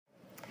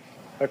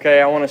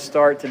Okay, I want to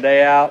start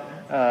today out.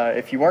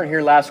 If you weren't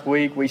here last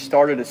week, we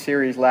started a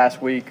series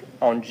last week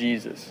on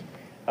Jesus.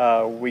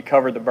 We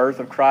covered the birth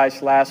of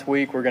Christ last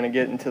week. We're going to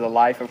get into the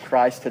life of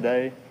Christ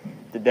today,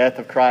 the death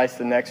of Christ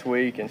the next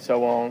week, and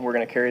so on. We're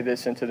going to carry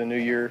this into the new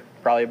year,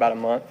 probably about a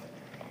month.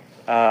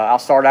 I'll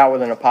start out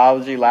with an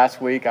apology.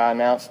 Last week I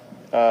announced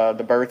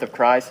the birth of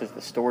Christ as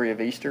the story of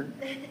Easter.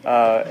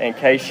 In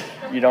case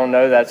you don't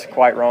know, that's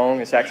quite wrong.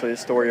 It's actually the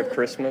story of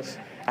Christmas.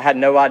 I had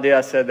no idea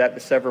I said that,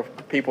 but several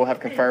people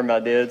have confirmed I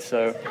did,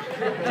 so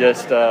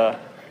just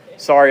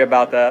sorry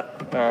about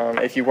that.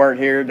 If you weren't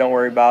here, don't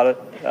worry about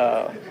it.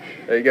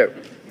 There you go.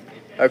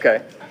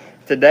 Okay.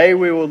 Today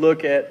we will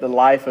look at the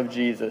life of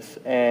Jesus,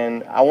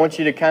 and I want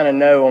you to kind of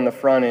know on the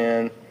front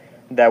end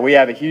that we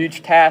have a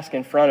huge task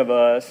in front of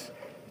us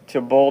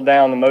to boil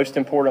down the most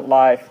important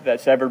life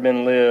that's ever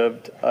been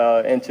lived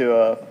into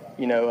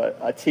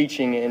a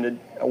teaching, into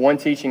one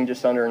teaching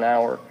just under an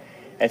hour.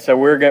 And so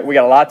we got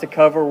a lot to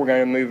cover. We're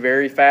going to move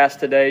very fast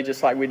today,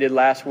 just like we did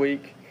last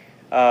week.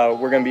 We're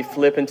going to be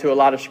flipping to a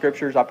lot of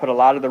scriptures. I put a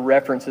lot of the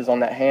references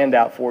on that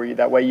handout for you.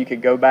 That way you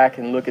could go back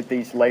and look at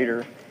these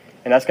later,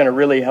 and that's going to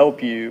really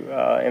help you.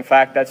 In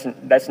fact,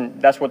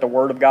 that's what the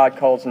Word of God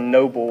calls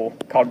noble,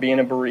 called being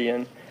a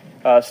Berean,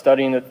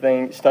 studying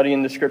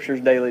the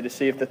scriptures daily to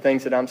see if the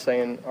things that I'm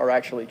saying are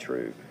actually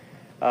true.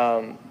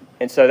 And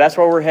so that's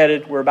where we're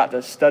headed. We're about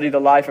to study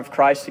the life of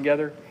Christ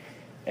together.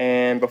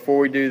 And before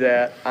we do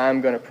that, I'm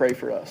going to pray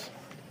for us.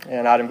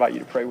 And I'd invite you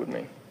to pray with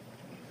me.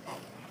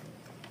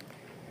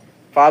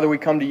 Father, we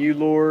come to you,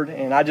 Lord,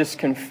 and I just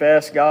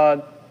confess,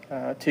 God,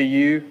 to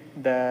you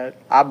that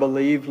I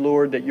believe,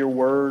 Lord, that your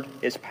word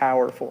is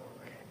powerful.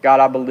 God,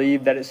 I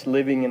believe that it's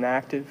living and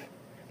active.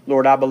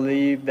 Lord, I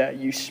believe that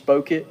you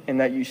spoke it and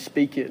that you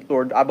speak it.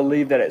 Lord, I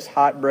believe that it's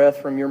hot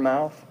breath from your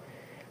mouth.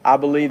 I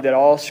believe that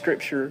all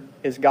Scripture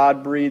is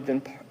God-breathed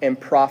and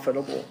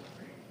profitable.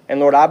 And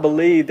Lord, I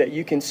believe that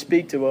you can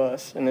speak to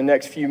us in the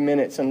next few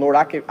minutes. And Lord,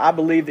 I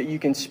believe that you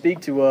can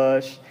speak to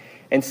us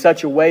in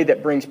such a way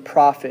that brings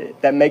profit,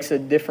 that makes a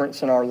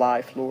difference in our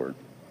life, Lord.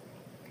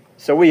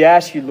 So we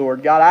ask you,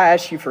 Lord, God, I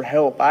ask you for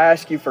help. I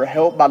ask you for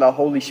help by the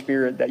Holy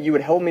Spirit, that you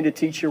would help me to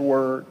teach your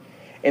word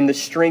in the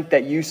strength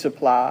that you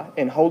supply,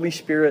 in Holy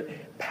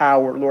Spirit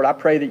power. Lord, I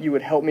pray that you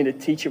would help me to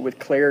teach it with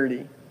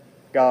clarity,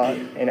 God,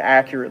 and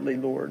accurately,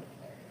 Lord.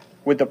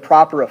 With the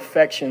proper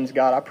affections,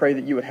 God, I pray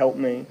that you would help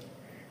me.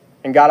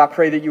 And God, I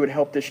pray that you would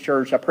help this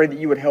church. I pray that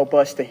you would help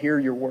us to hear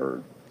your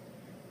word.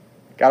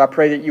 God, I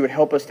pray that you would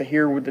help us to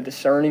hear with a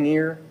discerning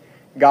ear.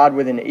 God,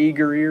 with an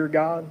eager ear,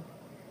 God.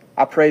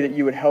 I pray that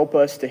you would help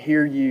us to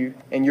hear you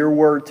and your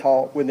word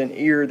taught with an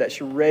ear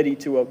that's ready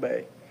to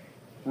obey,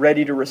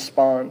 ready to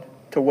respond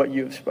to what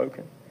you have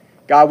spoken.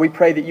 God, we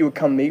pray that you would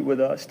come meet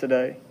with us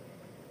today.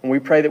 And we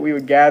pray that we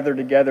would gather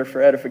together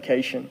for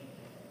edification.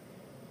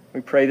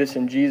 We pray this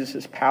in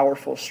Jesus'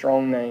 powerful,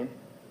 strong name.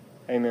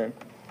 Amen.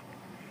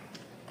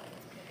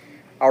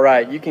 All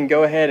right, you can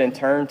go ahead and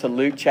turn to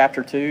Luke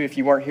chapter 2. If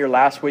you weren't here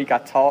last week, I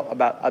taught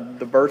about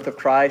the birth of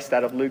Christ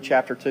out of Luke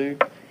chapter 2.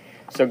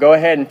 So go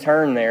ahead and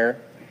turn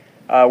there.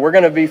 We're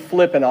going to be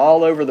flipping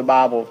all over the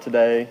Bible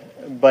today,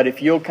 but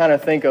if you'll kind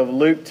of think of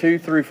Luke 2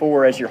 through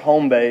 4 as your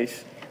home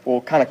base,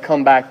 we'll kind of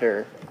come back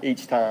there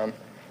each time.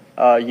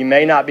 You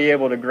may not be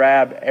able to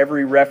grab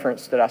every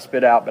reference that I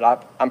spit out,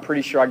 but I'm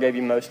pretty sure I gave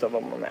you most of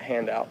them on that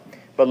handout.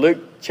 But Luke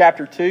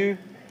chapter 2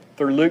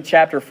 through Luke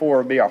chapter 4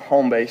 will be our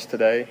home base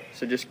today.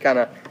 So just kind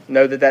of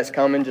know that that's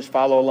coming. Just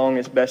follow along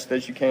as best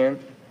as you can.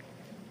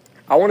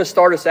 I want to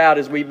start us out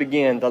as we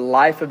begin the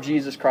life of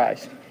Jesus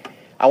Christ.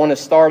 I want to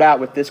start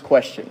out with this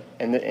question,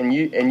 and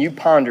you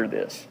ponder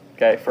this,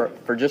 okay,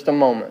 for just a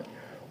moment.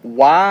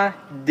 Why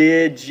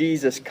did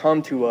Jesus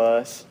come to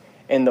us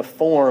in the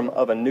form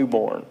of a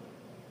newborn?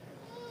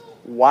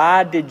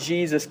 Why did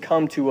Jesus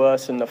come to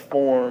us in the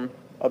form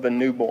of a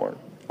newborn?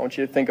 I want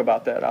you to think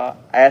about that. I'll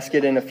ask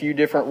it in a few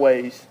different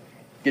ways.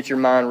 Get your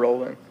mind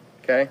rolling,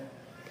 okay?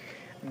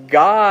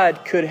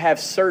 God could have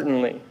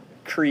certainly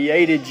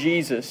created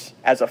Jesus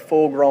as a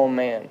full-grown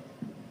man.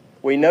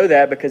 We know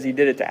that because he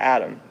did it to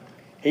Adam.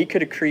 He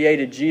could have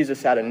created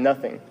Jesus out of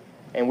nothing,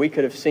 and we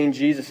could have seen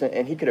Jesus,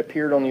 and he could have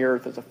appeared on the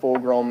earth as a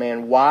full-grown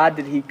man. Why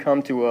did he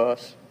come to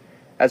us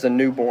as a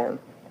newborn?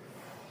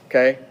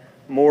 Okay?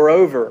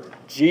 Moreover,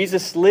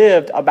 Jesus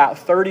lived about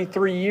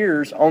 33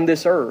 years on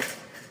this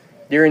earth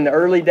during the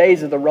early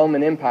days of the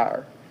Roman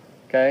Empire.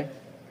 Okay?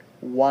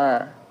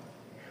 Why?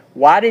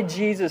 Why did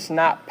Jesus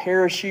not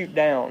parachute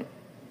down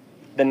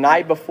the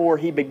night before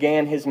he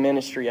began his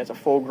ministry as a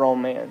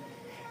full-grown man,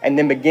 and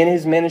then begin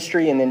his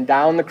ministry and then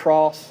die on the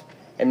cross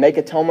and make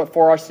atonement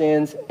for our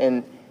sins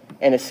and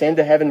ascend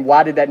to heaven?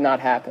 Why did that not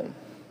happen?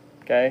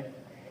 Okay?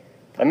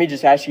 Let me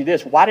just ask you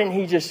this. Why didn't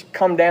he just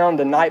come down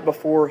the night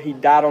before he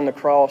died on the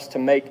cross to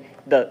make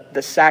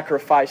the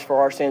sacrifice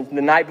for our sins?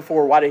 The night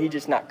before, why did he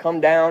just not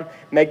come down,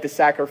 make the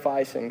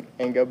sacrifice,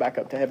 and go back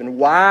up to heaven?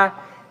 Why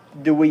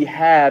do we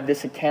have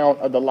this account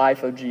of the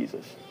life of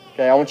Jesus?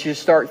 Okay, I want you to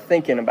start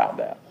thinking about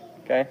that.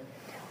 Okay?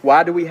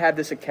 Why do we have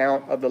this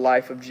account of the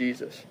life of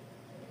Jesus?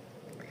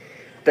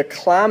 the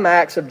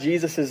climax of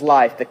Jesus'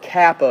 life, the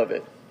cap of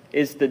it,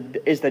 is the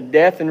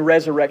death and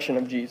resurrection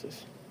of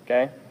Jesus.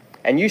 Okay?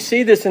 And you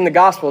see this in the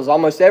Gospels,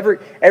 almost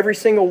every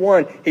single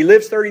one. He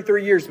lives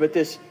 33 years, but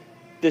this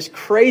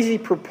crazy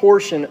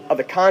proportion of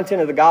the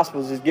content of the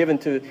Gospels is given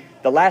to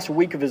the last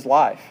week of his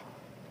life.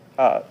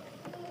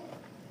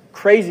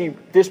 Crazy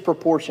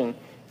disproportion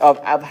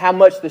of how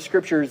much the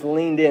Scripture is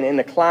leaned in. And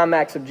the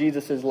climax of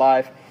Jesus'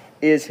 life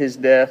is his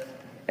death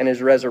and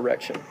his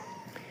resurrection.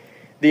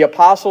 The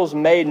apostles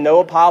made no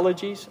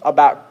apologies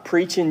about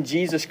preaching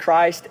Jesus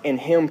Christ and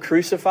Him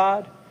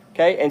crucified.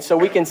 Okay? And so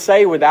we can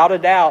say without a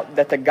doubt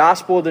that the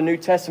gospel of the New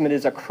Testament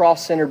is a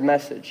cross-centered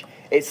message.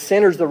 It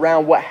centers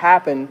around what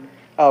happened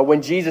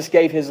when Jesus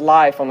gave His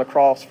life on the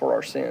cross for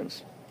our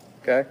sins.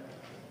 Okay?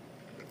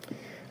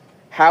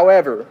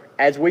 However,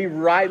 as we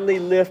rightly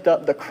lift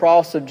up the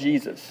cross of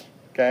Jesus,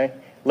 okay,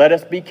 let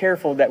us be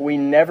careful that we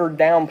never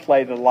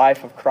downplay the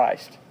life of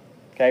Christ.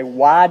 Okay,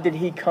 why did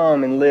He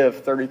come and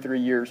live 33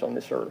 years on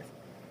this earth?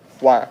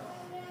 Why?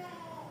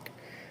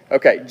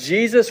 Okay,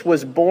 Jesus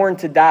was born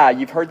to die.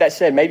 You've heard that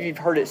said. Maybe you've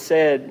heard it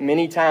said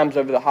many times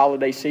over the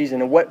holiday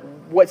season. And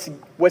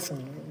what's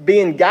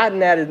being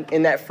gotten at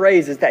in that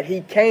phrase is that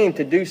He came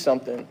to do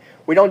something.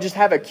 We don't just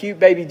have a cute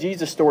baby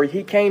Jesus story.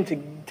 He came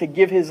to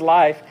give His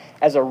life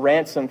as a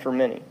ransom for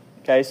many.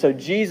 Okay, so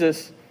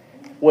Jesus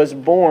was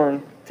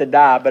born to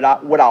die,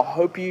 but what I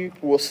hope you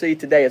will see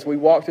today as we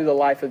walk through the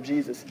life of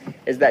Jesus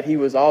is that He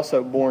was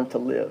also born to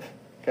live.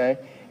 Okay,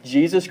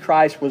 Jesus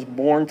Christ was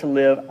born to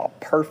live a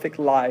perfect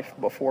life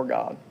before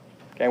God.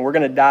 Okay, and we're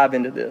going to dive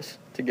into this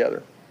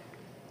together.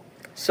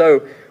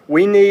 So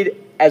we need,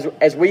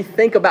 as we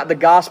think about the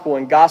gospel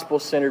and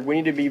gospel-centered, we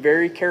need to be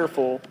very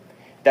careful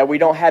that we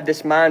don't have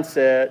this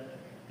mindset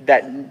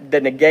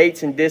that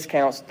negates and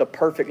discounts the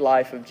perfect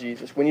life of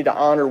Jesus. We need to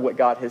honor what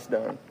God has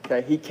done.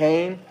 Okay? He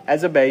came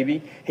as a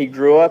baby. He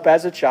grew up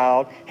as a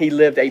child. He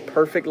lived a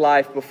perfect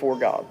life before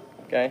God.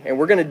 Okay? And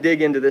we're going to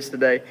dig into this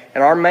today.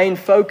 And our main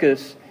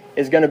focus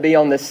is going to be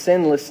on the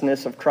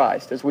sinlessness of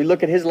Christ. As we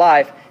look at His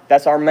life,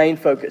 that's our main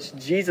focus.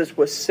 Jesus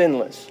was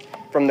sinless.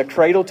 From the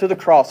cradle to the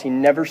cross, He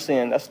never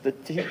sinned. That's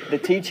the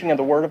teaching of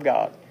the Word of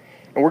God.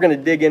 And we're going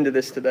to dig into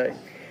this today.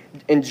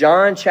 In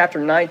John chapter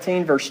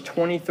 19, verse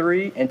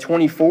 23 and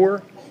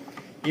 24,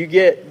 you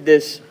get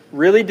this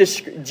really...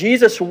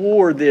 Jesus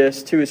wore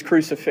this to His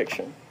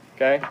crucifixion.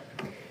 Okay?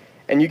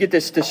 And you get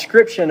this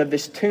description of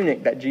this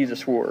tunic that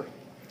Jesus wore.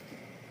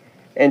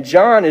 And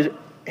John,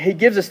 he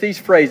gives us these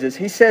phrases.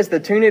 He says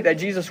the tunic that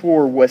Jesus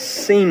wore was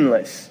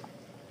seamless,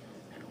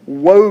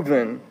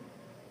 woven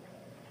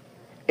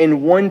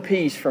in one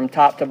piece from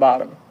top to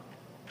bottom.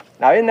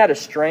 Now, isn't that a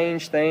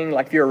strange thing?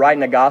 Like if you're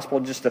writing a gospel,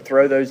 just to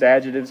throw those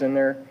adjectives in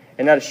there.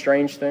 Isn't that a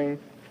strange thing?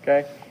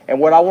 Okay? And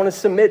what I want to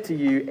submit to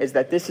you is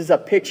that this is a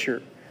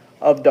picture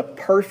of the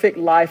perfect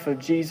life of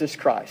Jesus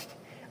Christ,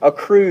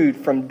 accrued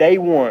from day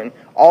one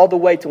all the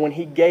way to when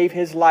He gave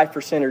His life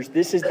for sinners.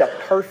 This is the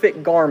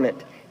perfect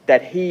garment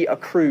that He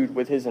accrued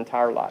with His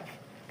entire life.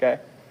 Okay?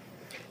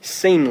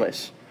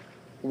 Seamless,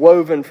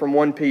 woven from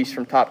one piece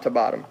from top to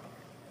bottom.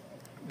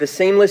 The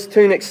seamless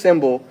tunic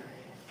symbol,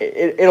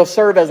 it'll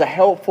serve as a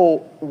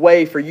helpful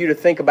way for you to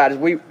think about.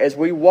 As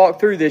we walk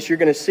through this, you're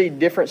going to see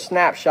different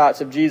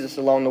snapshots of Jesus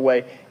along the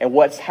way. And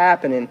what's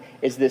happening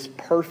is this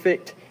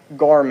perfect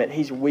garment.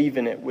 He's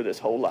weaving it with His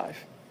whole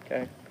life.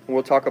 Okay? And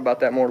we'll talk about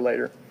that more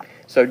later.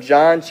 So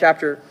John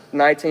chapter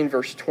 19,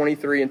 verse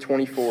 23 and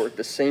 24,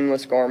 the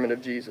seamless garment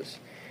of Jesus.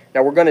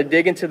 Now we're going to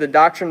dig into the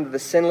doctrine of the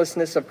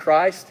sinlessness of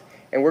Christ,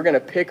 and we're going to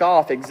pick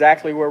off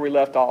exactly where we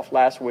left off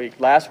last week.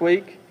 Last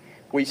week,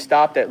 we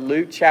stopped at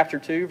Luke chapter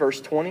 2,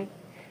 verse 20.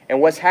 And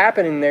what's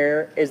happening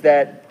there is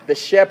that the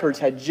shepherds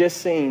had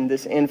just seen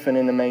this infant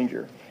in the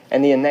manger.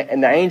 And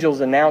the angels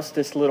announced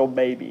this little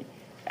baby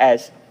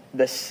as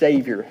the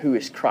Savior, who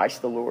is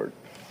Christ the Lord.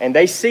 And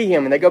they see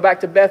Him, and they go back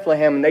to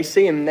Bethlehem, and they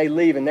see Him, and they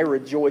leave, and they're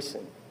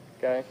rejoicing.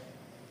 Okay?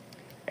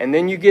 And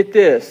then you get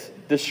this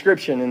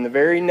description in the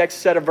very next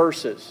set of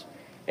verses.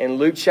 In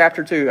Luke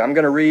chapter 2, I'm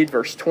going to read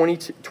verse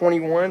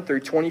 21 through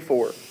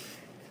 24.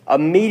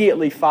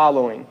 Immediately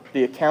following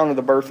the account of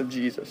the birth of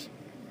Jesus.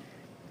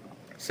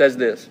 Says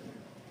this,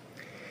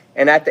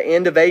 and at the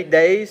end of 8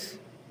 days,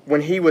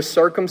 when He was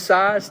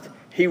circumcised,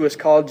 He was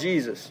called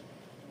Jesus,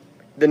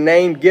 the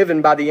name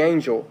given by the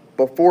angel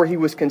before He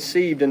was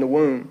conceived in the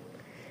womb.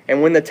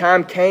 And when the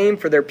time came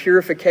for their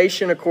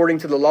purification according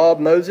to the law of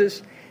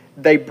Moses,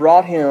 they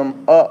brought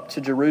Him up to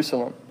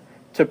Jerusalem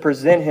to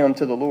present Him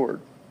to the Lord.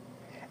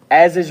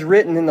 As is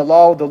written in the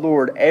law of the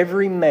Lord,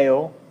 every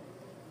male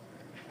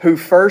who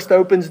first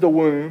opens the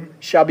womb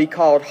shall be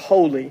called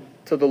holy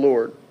to the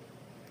Lord,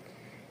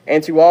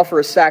 and to offer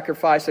a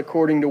sacrifice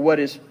according to what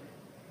is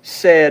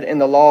said in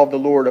the law of the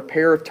Lord, a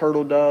pair of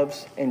turtle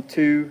doves and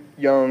 2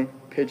 young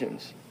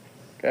pigeons.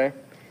 Okay?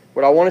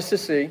 What I want us to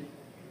see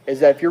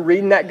is that if you're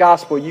reading that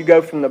gospel, you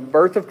go from the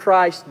birth of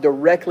Christ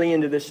directly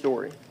into this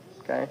story.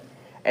 Okay?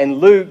 And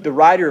Luke, the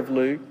writer of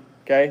Luke,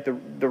 okay,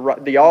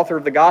 the author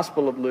of the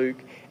Gospel of Luke,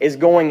 is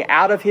going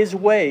out of his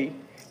way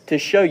to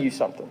show you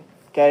something.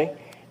 Okay?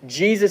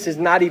 Jesus is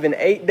not even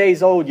 8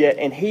 days old yet,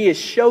 and he is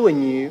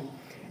showing you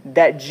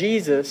that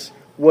Jesus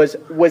was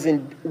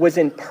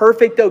in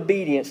perfect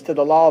obedience to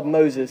the law of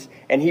Moses,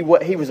 and he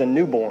was a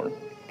newborn.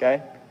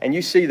 Okay? And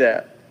you see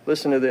that.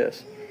 Listen to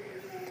this.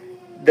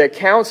 The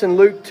accounts in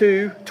Luke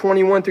 2,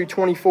 21 through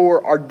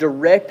 24 are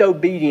direct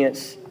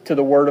obedience to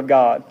the Word of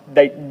God.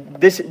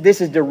 This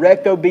is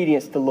direct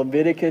obedience to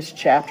Leviticus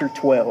chapter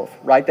 12.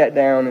 Write that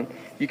down and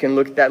you can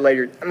look at that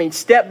later. I mean,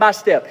 step by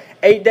step.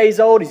 8 days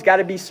old, he's got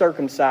to be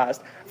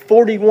circumcised.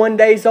 41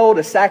 days old,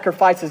 a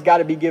sacrifice has got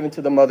to be given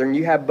to the mother. And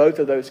you have both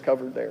of those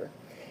covered there.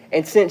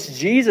 And since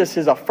Jesus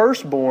is a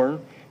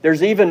firstborn,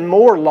 there's even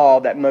more law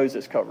that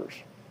Moses covers.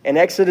 In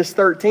Exodus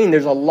 13,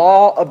 there's a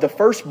law of the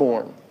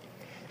firstborn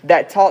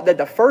that taught that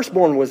the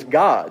firstborn was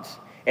God's.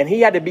 And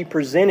he had to be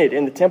presented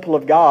in the temple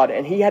of God.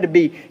 And he had to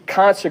be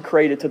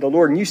consecrated to the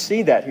Lord. And you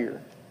see that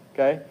here.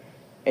 Okay?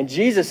 And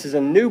Jesus is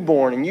a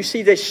newborn. And you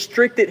see this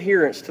strict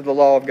adherence to the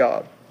law of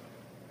God.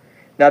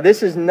 Now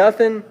this is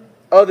nothing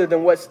other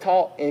than what's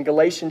taught in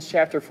Galatians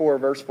chapter 4,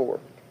 verse 4.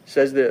 It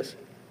says this.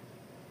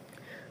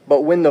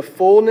 But when the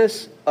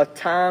fullness of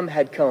time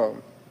had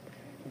come,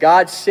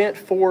 God sent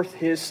forth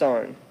His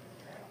Son,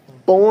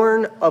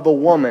 born of a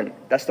woman.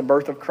 That's the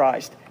birth of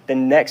Christ. The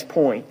next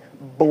point,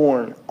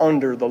 born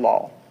under the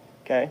law.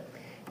 Okay?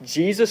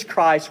 Jesus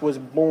Christ was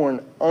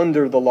born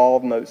under the law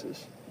of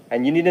Moses.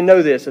 And you need to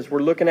know this as we're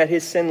looking at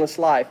His sinless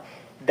life,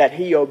 that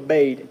He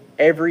obeyed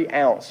every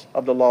ounce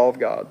of the law of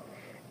God.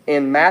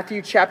 In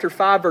Matthew chapter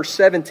 5, verse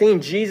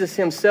 17, Jesus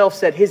Himself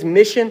said His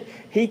mission,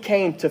 He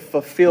came to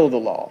fulfill the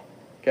law.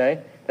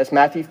 Okay? That's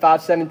Matthew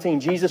 5:17.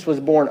 Jesus was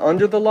born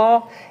under the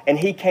law, and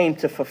He came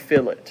to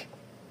fulfill it.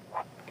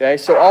 Okay,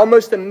 so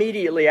almost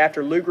immediately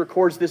after Luke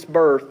records this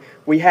birth,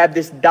 we have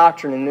this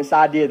doctrine and this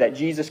idea that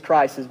Jesus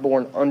Christ is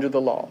born under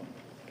the law.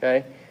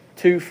 Okay,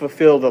 to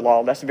fulfill the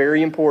law. That's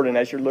very important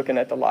as you're looking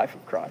at the life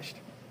of Christ.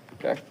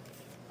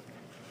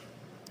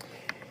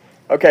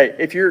 Okay,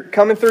 if you're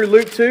coming through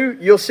Luke 2,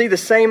 you'll see the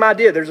same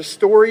idea. There's a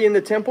story in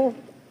the temple,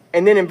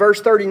 and then in verse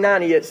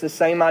 39, it's the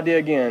same idea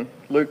again.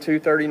 Luke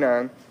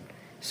 2:39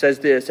 says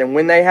this, and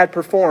when they had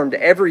performed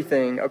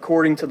everything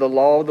according to the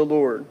law of the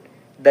Lord,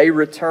 they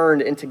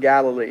returned into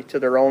Galilee to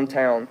their own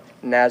town,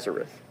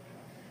 Nazareth.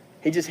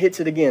 He just hits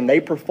it again. They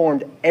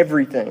performed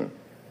everything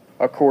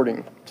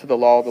according to the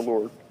law of the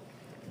Lord.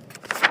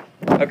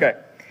 Okay,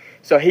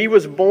 so He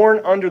was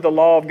born under the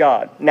law of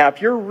God. Now,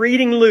 if you're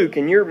reading Luke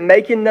and you're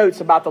making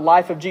notes about the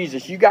life of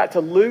Jesus, you got to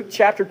Luke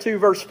chapter 2,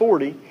 verse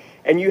 40,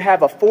 and you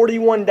have a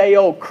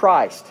 41-day-old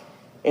Christ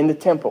in the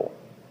temple.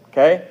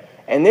 Okay?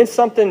 And then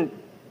something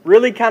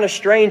really kind of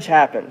strange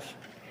happens.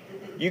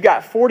 You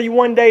got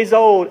 41 days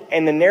old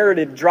and the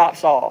narrative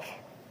drops off.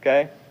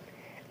 Okay?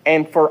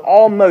 And for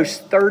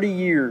almost 30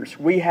 years,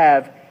 we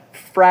have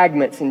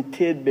fragments and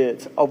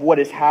tidbits of what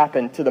has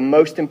happened to the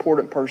most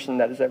important person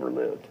that has ever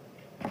lived.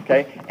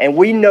 Okay? And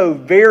we know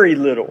very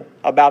little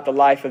about the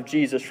life of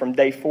Jesus from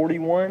day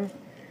 41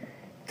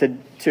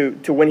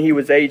 to when He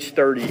was age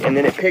 30. And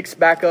then it picks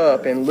back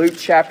up in Luke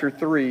chapter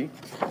 3,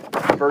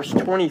 verse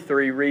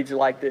 23 reads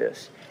like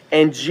this.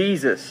 And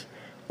Jesus,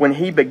 when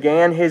He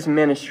began His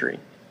ministry,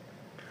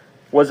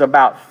 was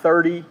about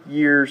 30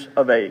 years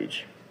of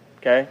age.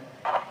 Okay?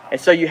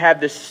 And so you have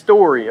this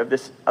story of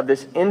this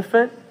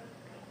infant,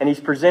 and He's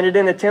presented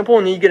in the temple,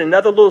 and then you get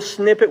another little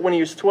snippet when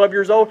He was 12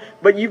 years old,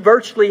 but you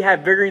virtually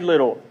have very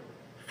little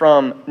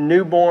from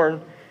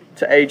newborn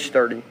to age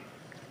 30.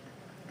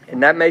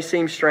 And that may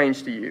seem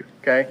strange to you.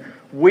 Okay?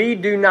 We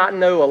do not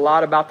know a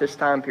lot about this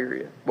time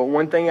period, but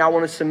one thing I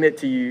want to submit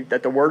to you,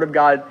 that the Word of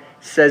God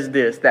says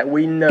this, that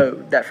we know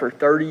that for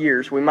 30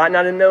 years, we might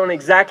not have known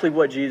exactly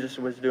what Jesus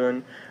was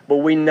doing, but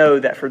we know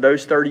that for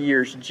those 30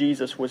 years,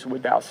 Jesus was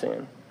without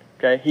sin.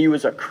 Okay? He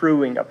was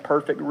accruing a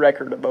perfect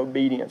record of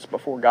obedience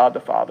before God the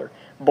Father,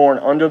 born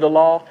under the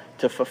law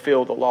to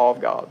fulfill the law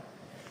of God.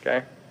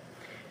 Okay?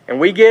 And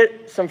we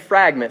get some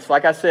fragments,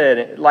 like I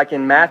said, like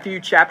in Matthew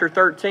chapter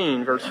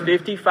 13, verse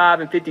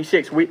 55 and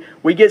 56,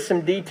 we get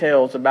some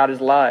details about His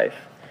life.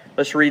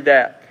 Let's read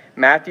that.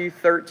 Matthew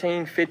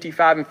 13,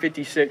 55 and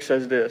 56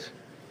 says this.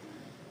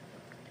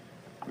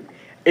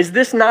 Is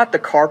this not the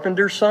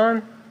carpenter's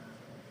son?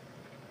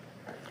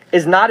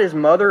 Is not his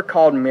mother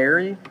called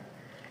Mary?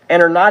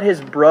 And are not his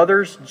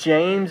brothers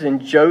James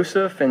and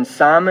Joseph and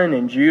Simon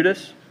and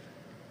Judas?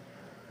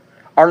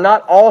 Are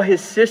not all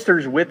his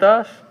sisters with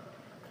us?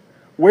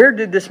 Where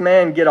did this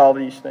man get all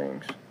these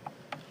things?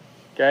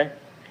 Okay?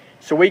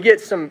 So we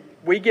get some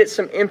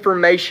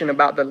information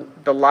about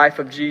the life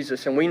of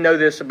Jesus, and we know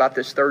this about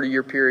this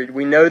 30-year period.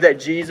 We know that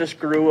Jesus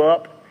grew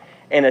up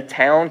in a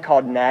town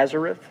called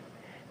Nazareth.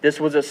 This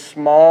was a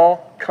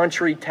small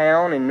country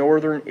town in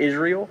northern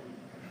Israel.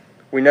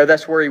 We know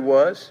that's where He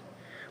was.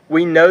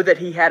 We know that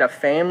He had a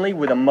family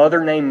with a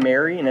mother named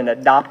Mary and an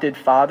adopted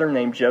father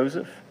named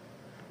Joseph.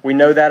 We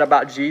know that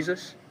about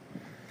Jesus.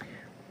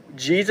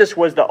 Jesus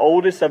was the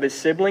oldest of His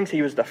siblings.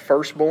 He was the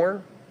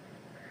firstborn.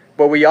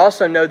 But we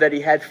also know that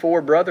He had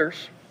 4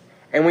 brothers.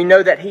 And we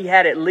know that He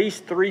had at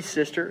least 3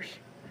 sisters.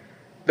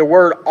 The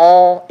word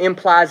all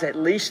implies at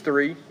least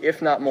 3,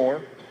 if not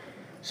more.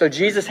 So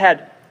Jesus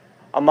had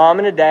a mom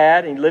and a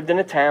dad, and he lived in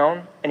a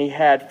town, and he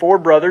had 4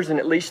 brothers and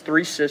at least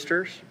 3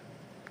 sisters.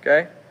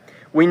 Okay?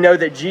 We know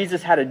that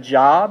Jesus had a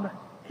job.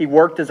 He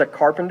worked as a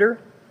carpenter.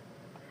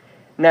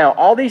 Now,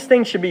 all these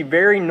things should be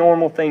very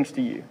normal things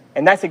to you.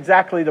 And that's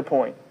exactly the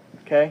point.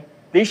 Okay?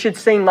 These should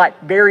seem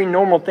like very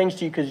normal things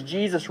to you because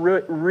Jesus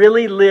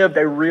really lived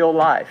a real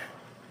life.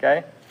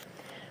 Okay?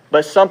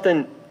 But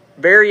something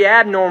very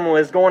abnormal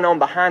is going on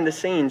behind the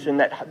scenes, and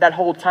that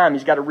whole time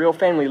he's got a real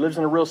family, he lives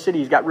in a real city,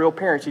 he's got real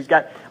parents, he's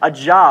got a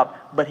job,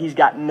 but he's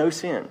got no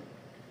sin.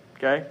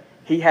 Okay?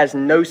 He has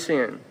no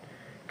sin.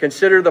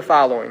 Consider the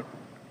following.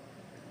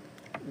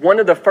 One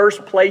of the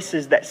first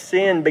places that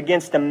sin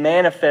begins to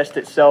manifest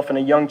itself in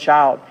a young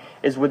child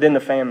is within the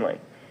family.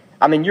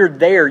 I mean, you're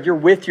there, you're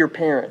with your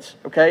parents,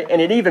 okay?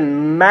 And it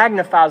even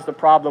magnifies the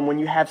problem when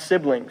you have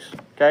siblings,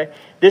 okay?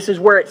 This is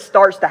where it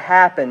starts to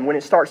happen, when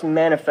it starts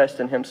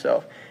manifesting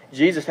himself.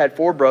 Jesus had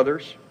 4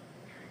 brothers.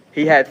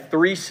 He had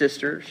 3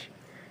 sisters.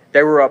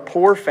 They were a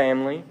poor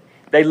family.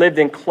 They lived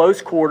in close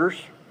quarters.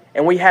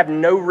 And we have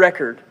no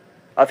record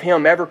of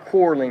him ever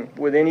quarreling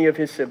with any of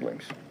his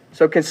siblings.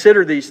 So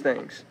consider these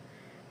things.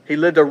 He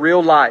lived a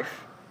real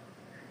life.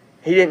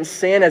 He didn't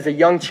sin as a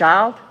young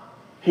child.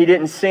 He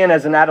didn't sin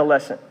as an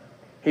adolescent.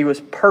 He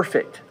was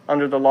perfect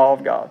under the law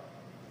of God.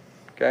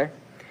 Okay?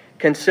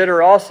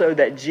 Consider also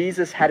that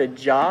Jesus had a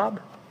job.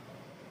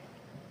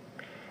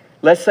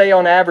 Let's say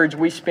on average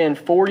we spend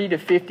 40 to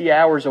 50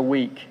 hours a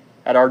week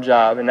at our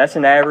job. And that's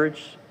an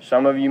average.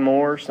 Some of you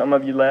more, some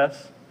of you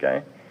less.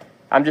 Okay?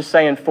 I'm just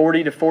saying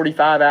 40 to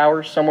 45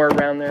 hours, somewhere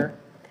around there.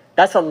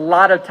 That's a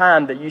lot of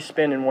time that you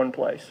spend in one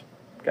place.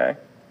 Okay?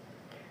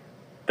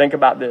 Think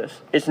about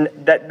this.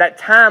 That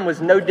time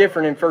was no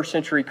different in first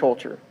century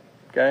culture.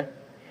 Okay?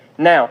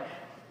 Now,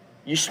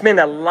 you spend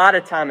a lot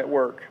of time at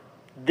work.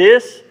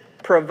 This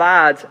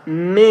provides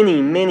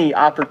many, many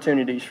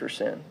opportunities for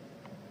sin.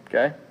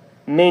 Okay?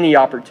 Many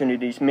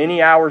opportunities.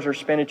 Many hours are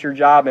spent at your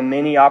job, and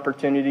many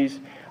opportunities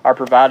are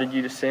provided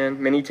you to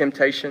sin. Many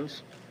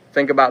temptations.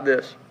 Think about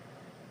this.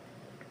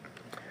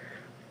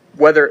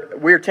 Whether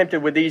we're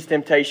tempted with these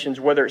temptations,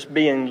 whether it's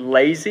being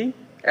lazy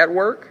at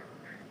work,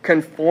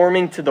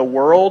 conforming to the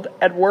world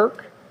at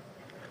work,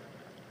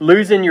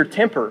 losing your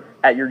temper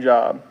at your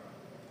job,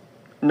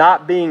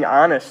 not being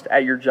honest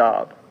at your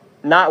job,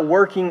 not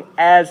working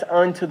as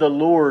unto the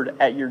Lord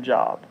at your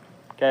job.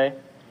 Okay?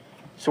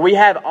 So we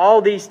have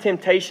all these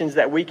temptations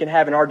that we can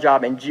have in our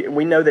job, and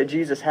we know that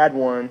Jesus had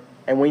one,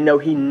 and we know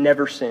He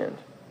never sinned.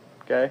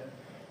 Okay?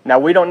 Now,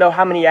 we don't know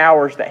how many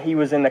hours that He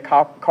was in the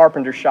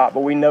carpenter shop, but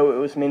we know it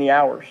was many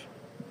hours.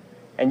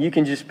 And you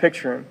can just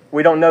picture Him.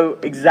 We don't know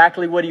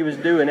exactly what He was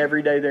doing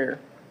every day there.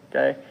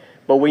 Okay?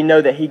 But we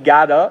know that He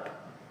got up,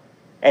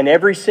 and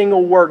every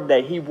single work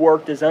day He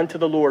worked as unto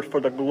the Lord for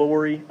the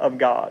glory of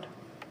God.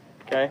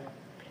 Okay?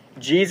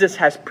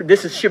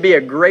 This should be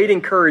a great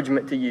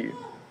encouragement to you.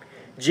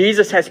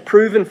 Jesus has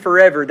proven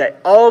forever that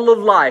all of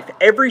life,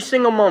 every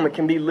single moment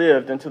can be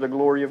lived unto the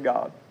glory of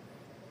God.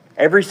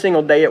 Every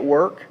single day at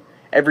work,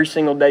 every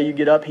single day you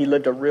get up, He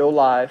lived a real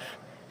life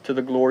to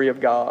the glory of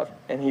God,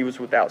 and He was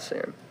without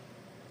sin.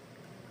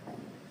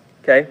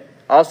 Okay?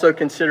 Also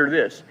consider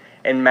this.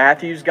 In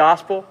Matthew's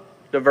Gospel,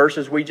 the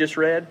verses we just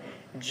read,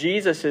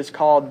 Jesus is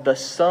called the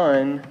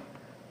Son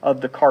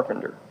of the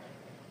Carpenter.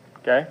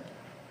 Okay?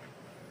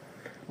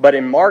 But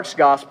in Mark's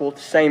Gospel, the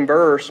same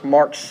verse,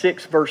 Mark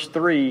 6, verse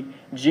 3,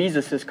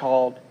 Jesus is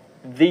called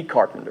the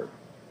Carpenter.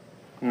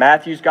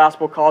 Matthew's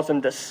Gospel calls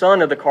Him the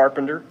Son of the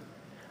Carpenter.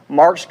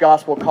 Mark's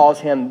Gospel calls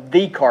Him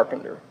the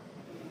Carpenter.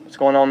 What's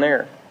going on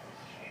there?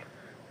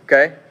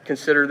 Okay?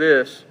 Consider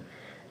this.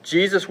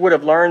 Jesus would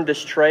have learned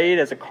this trade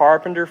as a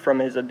carpenter from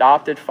His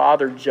adopted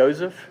father,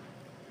 Joseph.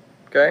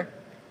 Okay?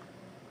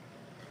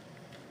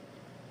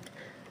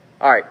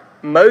 All right.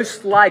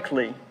 Most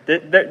likely,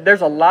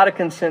 there's a lot of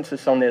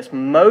consensus on this.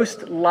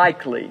 Most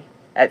likely,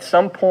 at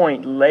some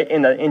point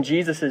in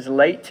Jesus'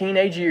 late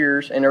teenage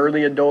years and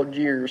early adult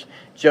years,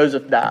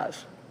 Joseph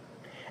dies.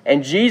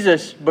 And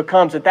Jesus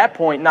becomes, at that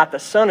point, not the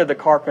son of the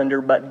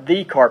carpenter, but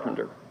the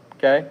carpenter.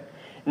 Okay?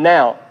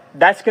 Now,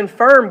 that's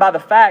confirmed by the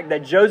fact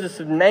that Joseph's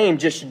name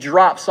just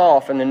drops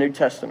off in the New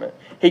Testament.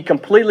 He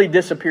completely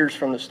disappears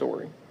from the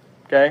story.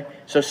 Okay?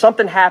 So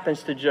something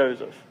happens to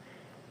Joseph.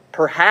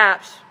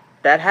 Perhaps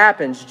that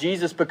happens.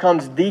 Jesus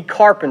becomes the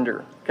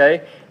carpenter.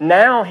 Okay?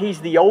 Now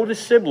he's the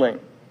oldest sibling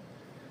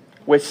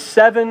with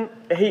seven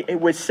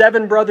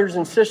brothers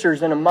and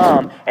sisters and a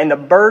mom, and the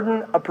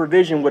burden of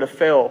provision would have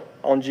fell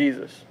on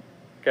Jesus.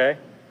 Okay?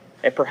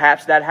 And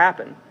perhaps that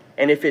happened.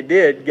 And if it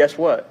did, guess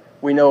what?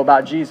 We know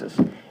about Jesus.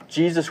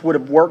 Jesus would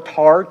have worked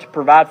hard to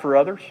provide for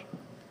others.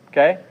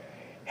 Okay?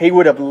 He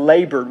would have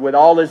labored with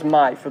all his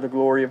might for the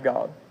glory of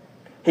God.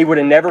 He would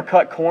have never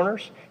cut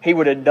corners. He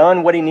would have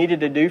done what he needed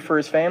to do for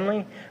his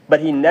family,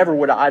 but he never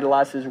would have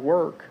idolized his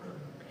work.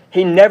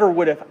 He never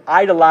would have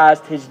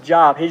idolized his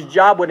job. His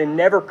job would have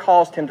never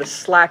caused him to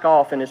slack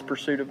off in his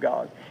pursuit of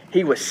God.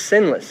 He was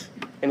sinless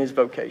in his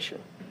vocation.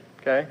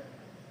 Okay?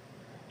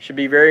 Should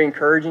be very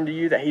encouraging to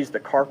you that he's the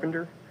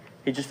carpenter.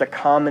 He's just a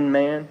common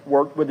man,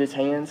 worked with his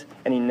hands,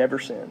 and he never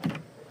sinned.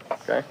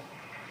 Okay?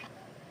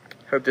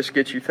 Hope this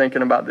gets you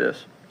thinking about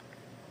this.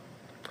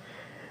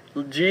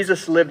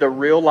 Jesus lived a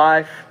real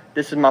life.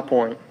 This is my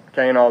point,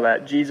 okay, and all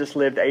that. Jesus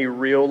lived a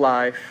real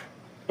life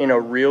in a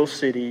real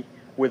city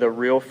with a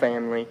real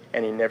family,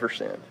 and he never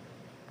sinned.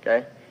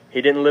 Okay?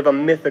 He didn't live a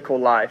mythical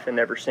life and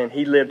never sinned.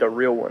 He lived a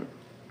real one.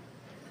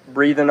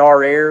 Breathing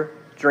our air,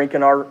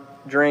 drinking our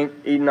drink,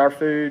 eating our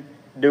food,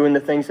 doing the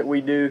things that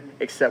we do,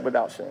 except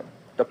without sin.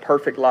 The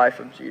perfect life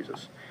of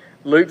Jesus.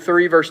 Luke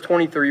 3, verse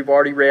 23, we've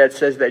already read,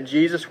 says that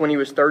Jesus, when he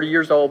was 30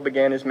 years old,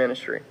 began his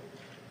ministry.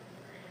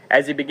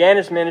 As he began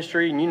his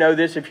ministry, and you know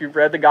this if you've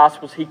read the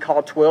Gospels, he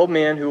called 12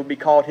 men who would be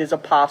called his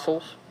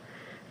apostles.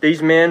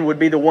 These men would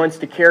be the ones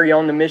to carry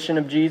on the mission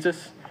of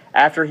Jesus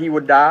after he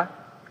would die.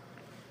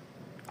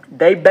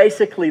 They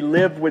basically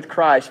lived with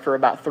Christ for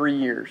about 3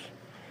 years.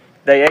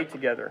 They ate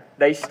together.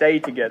 They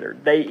stayed together.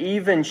 They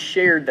even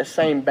shared the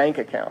same bank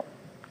account.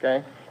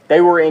 Okay? They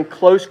were in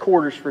close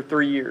quarters for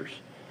 3 years.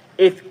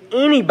 If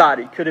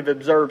anybody could have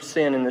observed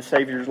sin in the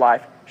Savior's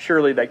life,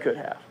 surely they could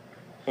have,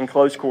 in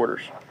close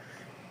quarters.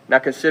 Now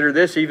consider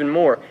this even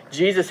more.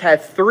 Jesus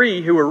had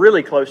 3 who were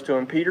really close to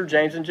him, Peter,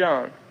 James, and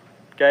John.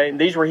 Okay?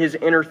 And these were his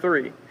inner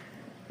 3.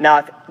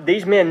 Now,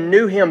 these men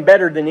knew him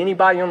better than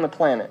anybody on the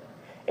planet.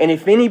 And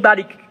if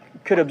anybody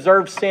could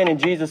observe sin in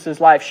Jesus'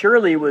 life,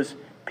 surely it was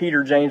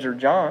Peter, James, or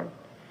John.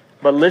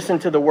 But listen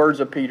to the words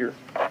of Peter.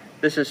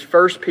 This is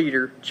 1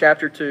 Peter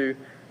chapter 2,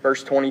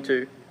 verse 22.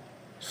 It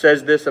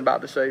says this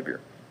about the Savior.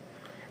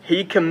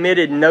 He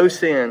committed no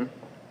sin,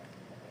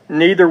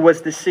 neither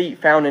was deceit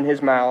found in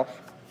his mouth.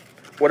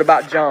 What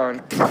about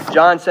John?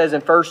 John says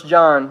in 1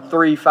 John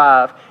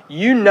 3:5,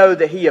 you know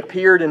that he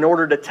appeared in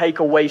order to take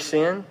away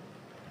sin,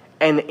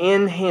 and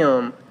in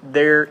him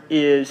there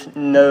is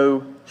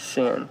no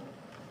sin.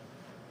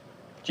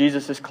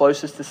 Jesus'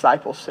 closest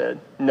disciples said,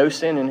 no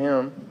sin in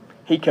him.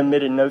 He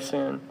committed no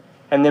sin.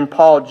 And then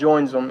Paul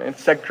joins them in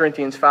 2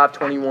 Corinthians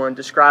 5:21,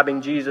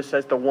 describing Jesus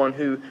as the one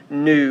who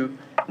knew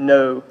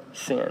no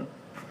sin.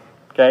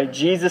 Okay?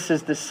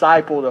 Jesus'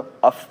 disciple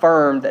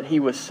affirmed that he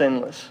was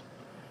sinless.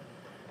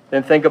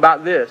 Then think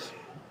about this.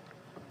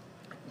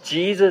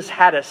 Jesus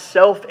had a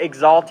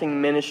self-exalting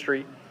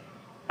ministry,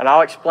 and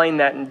I'll explain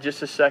that in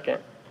just a second.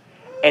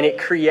 And it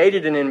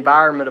created an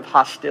environment of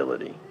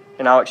hostility.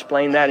 And I'll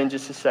explain that in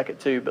just a second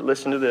too, but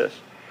listen to this.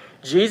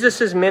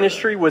 Jesus'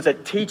 ministry was a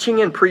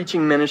teaching and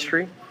preaching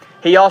ministry.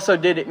 He also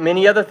did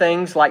many other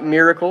things like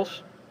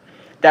miracles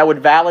that would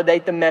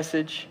validate the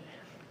message.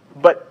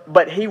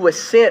 But he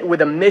was sent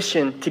with a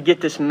mission to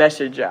get this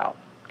message out.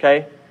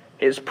 Okay?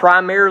 It's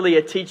primarily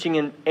a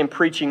teaching and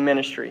preaching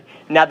ministry.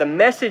 Now the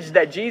message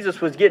that Jesus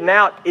was getting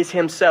out is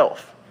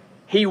himself.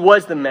 He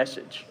was the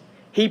message.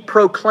 He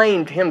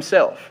proclaimed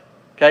himself.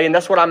 Okay? And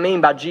that's what I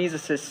mean by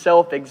Jesus'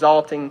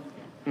 self-exalting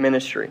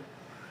ministry.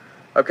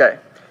 Okay.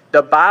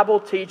 The Bible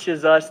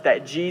teaches us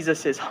that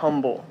Jesus is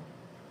humble.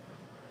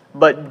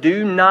 But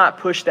do not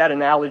push that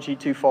analogy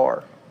too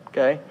far.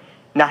 Okay?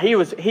 Now he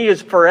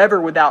is forever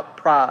without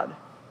pride.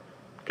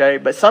 Okay?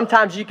 But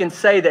sometimes you can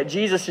say that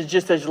Jesus is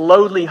just as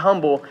lowly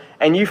humble,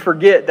 and you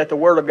forget that the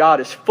Word of God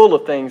is full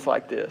of things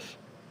like this.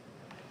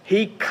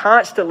 He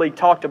constantly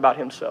talked about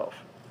himself.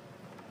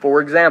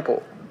 For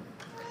example,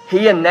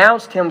 he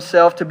announced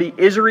himself to be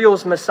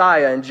Israel's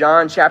Messiah in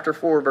John chapter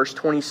 4, verse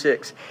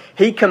 26.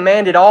 He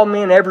commanded all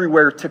men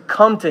everywhere to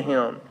come to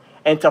him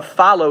and to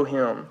follow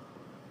him.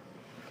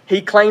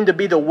 He claimed to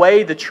be the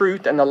way, the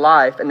truth, and the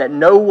life, and that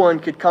no one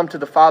could come to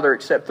the Father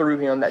except through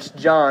him. That's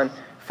John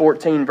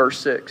 14, verse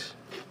 6.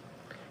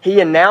 He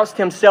announced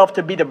himself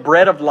to be the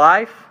bread of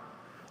life.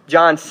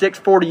 John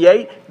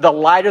 6:48, the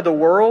light of the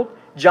world.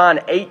 John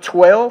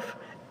 8:12,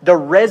 the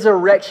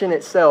resurrection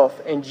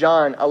itself. And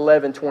John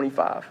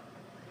 11:25.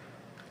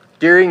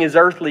 During his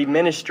earthly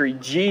ministry,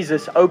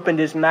 Jesus opened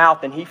his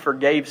mouth and he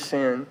forgave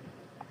sin.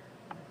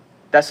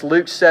 That's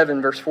Luke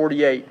 7, verse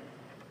 48.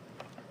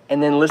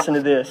 And then listen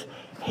to this.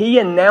 He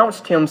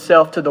announced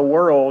himself to the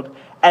world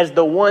as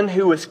the one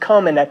who was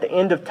coming at the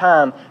end of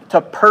time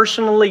to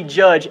personally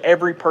judge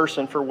every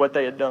person for what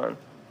they had done.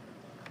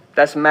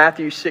 That's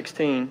Matthew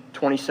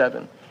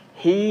 16:27.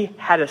 He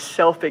had a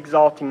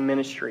self-exalting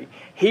ministry.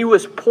 He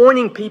was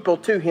pointing people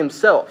to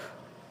himself.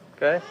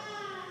 Okay?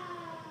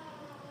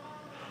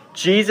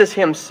 Jesus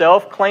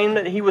himself claimed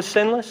that he was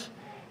sinless.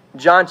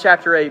 John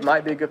chapter 8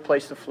 might be a good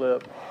place to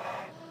flip.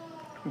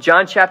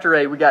 John chapter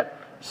 8, we got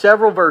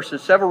several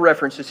verses, several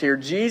references here.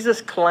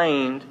 Jesus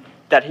claimed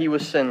that he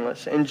was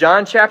sinless. In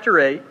John chapter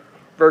 8,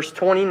 verse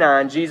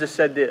 29, Jesus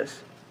said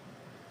this,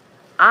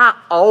 I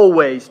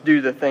always do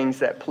the things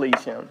that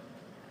please him.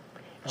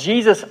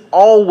 Jesus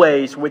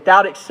always,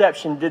 without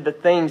exception, did the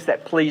things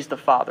that pleased the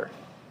Father.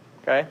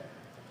 Okay?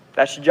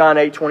 That's John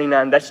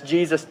 8:29. That's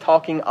Jesus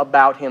talking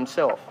about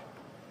himself.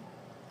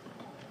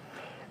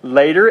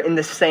 Later in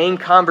the same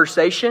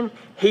conversation,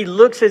 he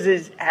looks at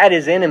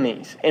his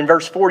enemies in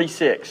verse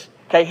 46.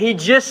 Okay, he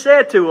just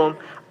said to them,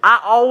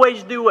 I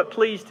always do what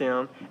pleased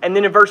him. And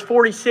then in verse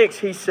 46,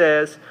 he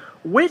says,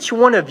 which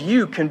one of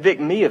you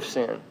convict me of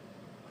sin?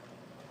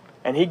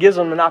 And he gives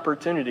them an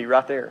opportunity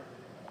right there.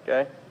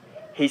 Okay,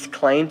 he's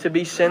claimed to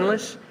be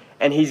sinless,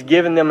 And He's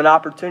given them an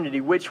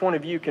opportunity. Which one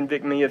of you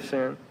convict me of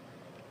sin?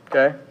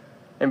 Okay?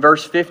 In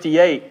verse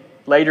 58,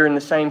 later in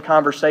the same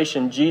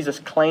conversation, Jesus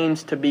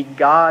claims to be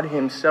God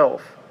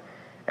Himself.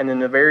 And in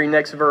the very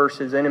next verse,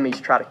 His enemies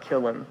try to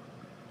kill Him.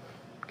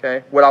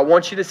 Okay? What I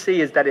want you to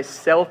see is that His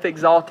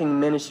self-exalting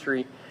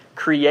ministry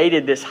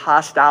created this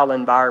hostile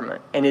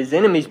environment. And His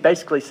enemies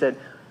basically said,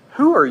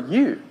 who are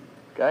you?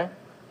 Okay?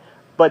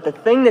 But the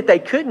thing that they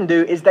couldn't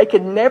do is they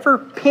could never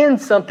pin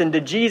something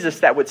to Jesus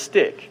that would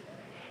stick.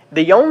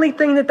 The only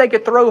thing that they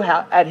could throw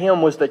at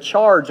Him was the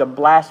charge of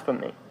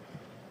blasphemy,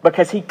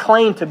 because He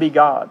claimed to be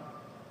God.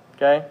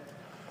 Okay?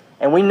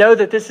 And we know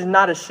that this is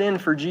not a sin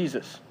for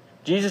Jesus.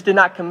 Jesus did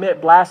not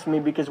commit blasphemy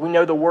because we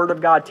know the Word of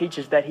God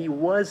teaches that He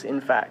was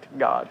in fact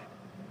God.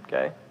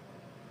 Okay?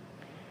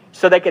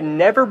 So they could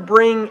never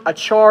bring a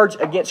charge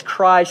against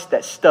Christ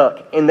that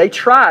stuck. And they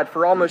tried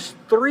for almost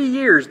 3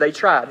 years. They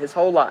tried His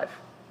whole life.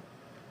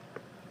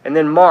 And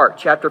then Mark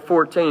chapter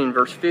 14,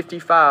 verse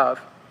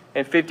 55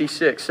 and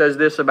 56 says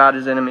this about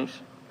His enemies.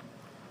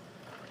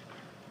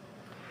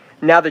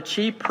 Now the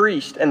chief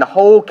priest and the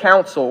whole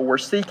council were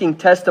seeking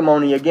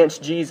testimony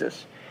against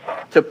Jesus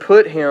to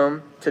put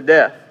Him to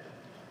death.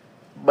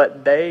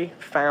 But they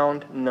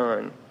found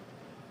none.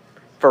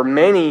 For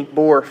many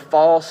bore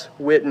false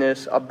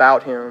witness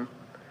about Him,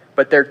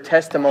 but their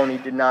testimony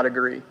did not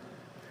agree.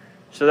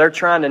 So they're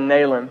trying to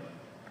nail Him,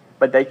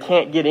 but they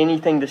can't get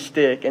anything to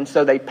stick. And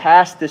so they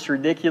pass this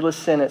ridiculous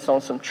sentence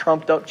on some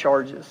trumped up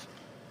charges.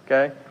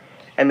 Okay?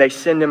 And they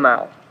send Him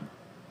out.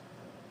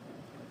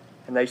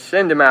 And they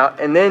send Him out.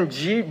 And then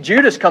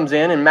Judas comes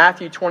in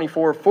Matthew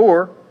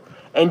 24:4.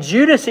 And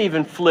Judas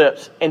even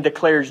flips and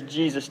declares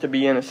Jesus to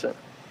be innocent.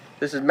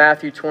 This is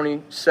Matthew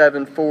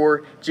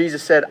 27:4.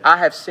 Jesus said, I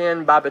have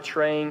sinned by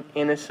betraying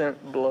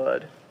innocent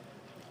blood.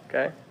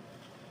 Okay?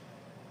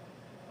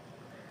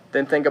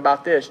 Then think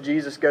about this.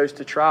 Jesus goes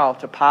to trial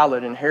to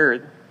Pilate and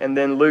Herod. And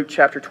then Luke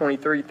chapter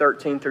 23,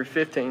 13 through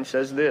 15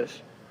 says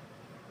this.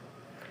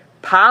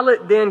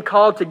 Pilate then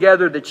called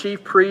together the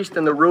chief priests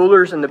and the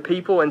rulers and the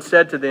people and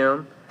said to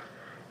them,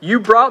 you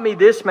brought me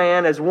this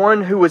man as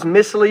one who was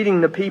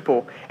misleading the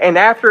people. And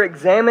after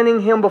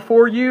examining him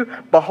before you,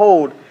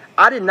 behold,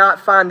 I did not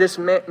find this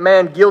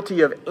man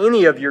guilty of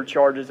any of your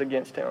charges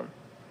against him.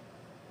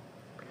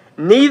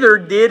 Neither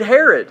did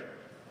Herod,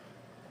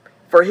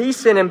 for he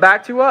sent him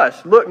back to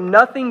us. Look,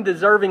 nothing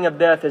deserving of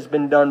death has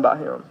been done by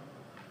him.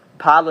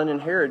 Pilate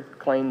and Herod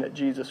claimed that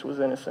Jesus was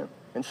innocent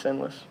and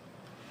sinless.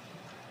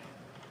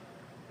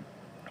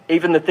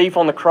 Even the thief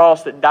on the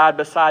cross that died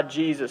beside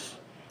Jesus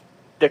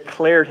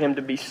declared Him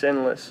to be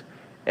sinless.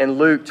 In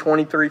Luke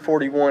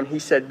 23:41, he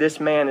said, this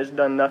man has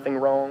done nothing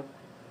wrong.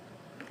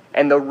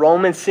 And the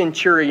Roman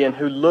centurion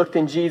who looked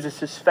in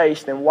Jesus'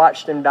 face and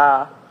watched Him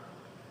die,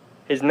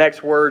 his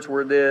next words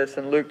were this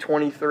in Luke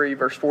 23,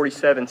 verse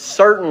 47.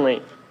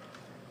 Certainly,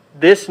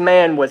 this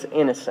man was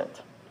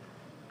innocent.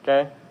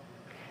 Okay?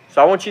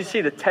 So I want you to see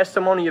the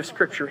testimony of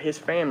Scripture, His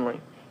family,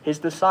 His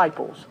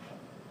disciples,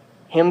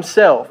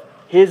 Himself,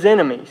 His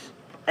enemies.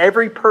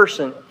 Every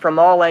person from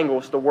all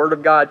angles, the Word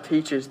of God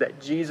teaches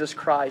that Jesus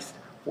Christ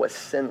was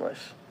sinless.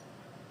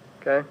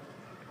 Okay?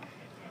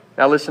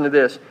 Now listen to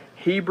this.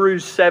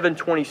 Hebrews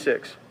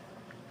 7:26.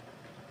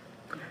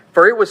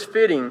 For it was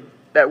fitting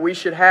that we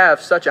should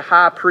have such a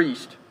high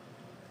priest,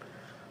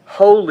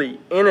 holy,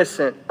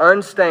 innocent,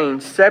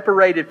 unstained,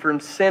 separated from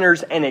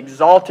sinners, and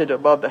exalted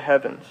above the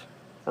heavens.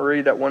 I'll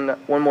read that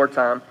one more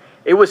time.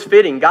 It was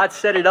fitting. God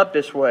set it up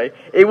this way.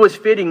 It was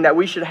fitting that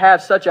we should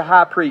have such a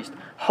high priest,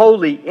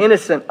 holy,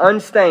 innocent,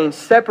 unstained,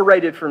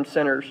 separated from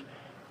sinners,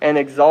 and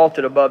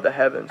exalted above the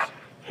heavens.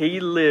 He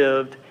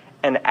lived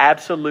an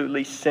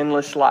absolutely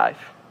sinless life.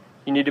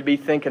 You need to be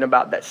thinking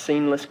about that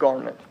seamless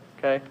garment.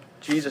 Okay?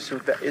 Jesus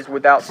is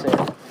without sin.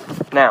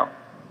 Now,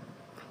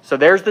 so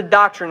there's the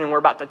doctrine, and we're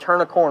about to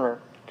turn a corner.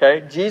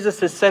 Okay?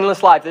 Jesus'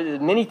 sinless life. There's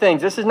many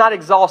things. This is not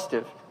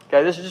exhaustive.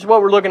 Okay? This is just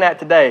what we're looking at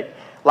today.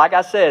 Like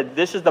I said,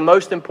 this is the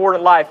most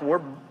important life.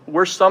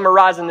 We're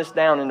summarizing this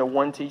down into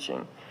one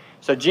teaching.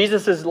 So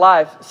Jesus'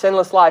 life,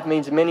 sinless life,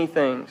 means many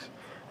things.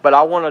 But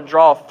I want to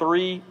draw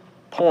 3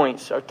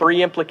 points or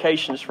 3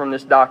 implications from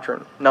this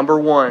doctrine. Number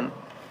 1,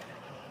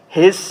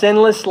 His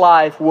sinless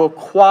life will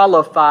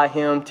qualify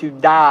Him to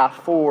die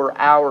for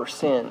our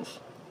sins.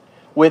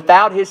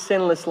 Without His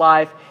sinless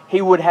life,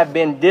 He would have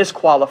been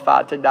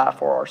disqualified to die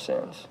for our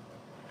sins.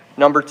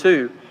 Number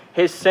 2,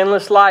 His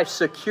sinless life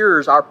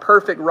secures our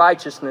perfect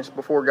righteousness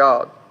before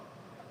God.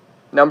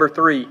 Number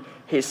 3,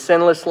 His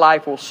sinless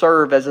life will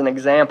serve as an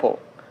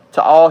example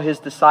to all His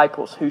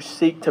disciples who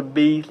seek to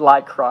be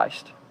like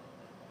Christ.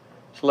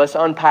 So let's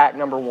unpack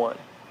number 1.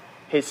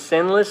 His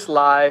sinless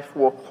life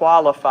will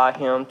qualify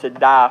Him to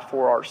die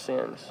for our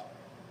sins.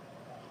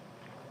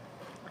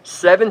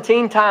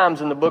 17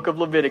 times in the book of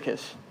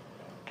Leviticus,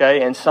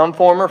 okay, in some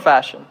form or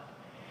fashion,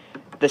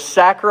 the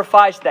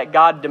sacrifice that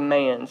God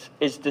demands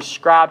is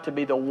described to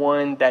be the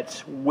one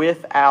that's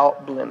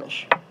without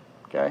blemish.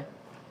 Okay?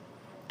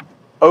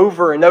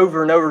 Over and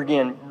over and over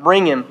again,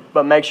 bring him,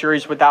 but make sure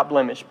he's without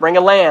blemish. Bring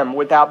a lamb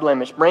without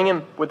blemish. Bring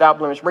him without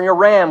blemish. Bring a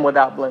ram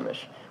without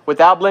blemish.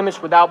 Without blemish,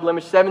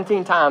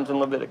 17 times in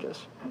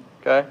Leviticus.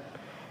 Okay?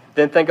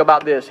 Then think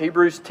about this.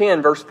 Hebrews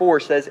 10 verse 4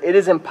 says, it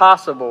is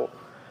impossible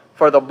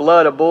for the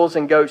blood of bulls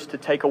and goats to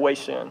take away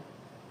sin.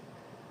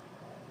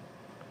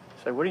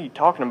 So what are you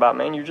talking about,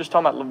 man? You're just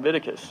talking about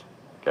Leviticus.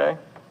 Okay?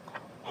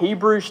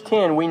 Hebrews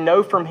 10, we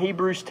know from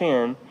Hebrews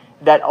 10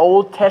 that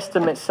Old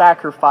Testament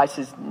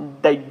sacrifices,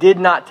 they did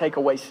not take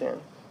away sin.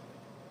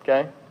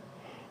 Okay?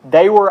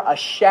 They were a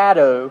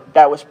shadow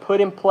that was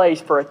put in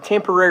place for a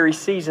temporary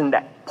season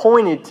that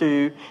pointed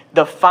to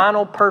the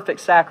final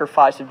perfect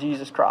sacrifice of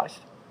Jesus Christ.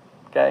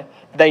 Okay?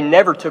 They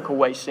never took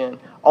away sin.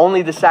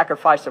 Only the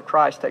sacrifice of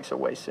Christ takes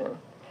away sin.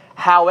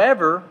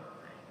 However,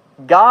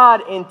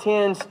 God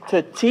intends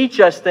to teach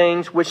us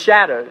things with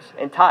shadows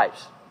and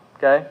types.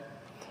 Okay?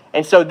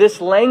 And so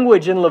this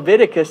language in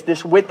Leviticus,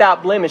 this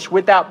without blemish,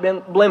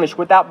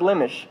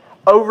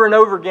 over and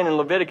over again in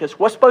Leviticus,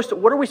 what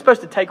are we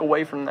supposed to take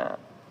away from that?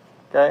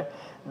 Okay?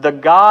 The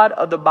God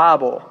of the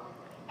Bible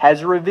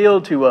has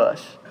revealed to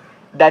us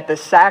that the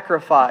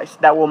sacrifice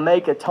that will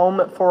make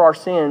atonement for our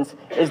sins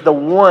is the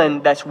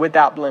one that's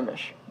without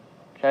blemish.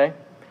 Okay?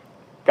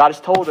 God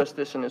has told us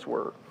this in His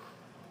Word.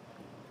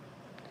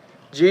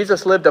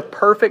 Jesus lived a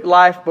perfect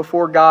life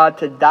before God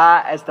to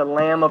die as the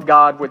Lamb of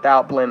God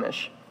without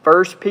blemish.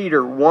 1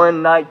 Peter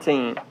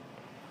 1:19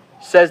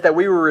 says that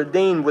we were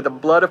redeemed with the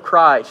blood of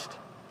Christ,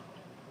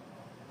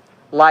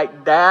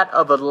 like that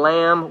of a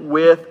lamb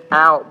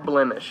without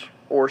blemish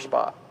or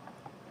spot.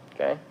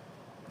 Okay?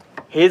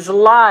 His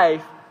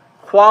life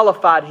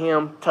qualified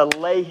Him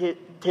to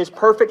His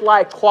perfect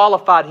life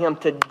qualified Him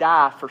to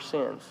die for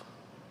sins.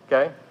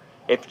 Okay?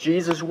 If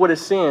Jesus would have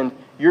sinned,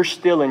 you're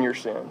still in your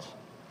sins.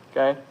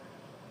 Okay?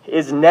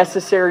 Is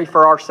necessary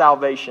for our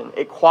salvation.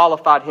 It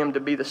qualified Him to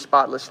be the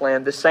spotless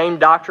Lamb. The same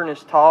doctrine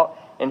is taught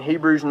in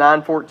Hebrews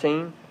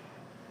 9:14.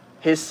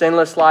 His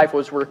sinless life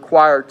was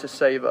required to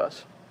save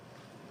us.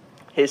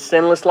 His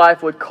sinless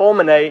life would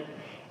culminate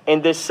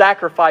in this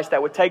sacrifice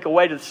that would take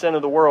away the sin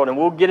of the world. And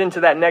we'll get into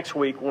that next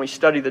week when we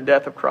study the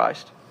death of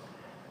Christ.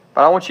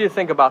 But I want you to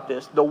think about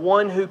this. The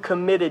one who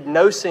committed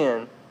no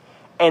sin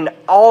and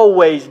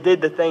always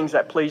did the things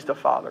that pleased the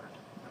Father.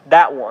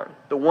 That one,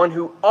 the one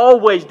who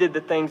always did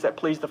the things that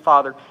pleased the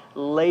Father,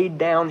 laid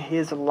down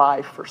His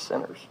life for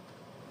sinners.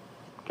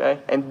 Okay?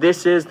 And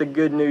this is the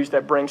good news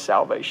that brings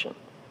salvation.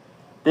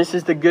 This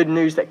is the good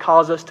news that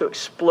causes us to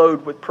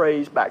explode with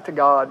praise back to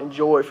God and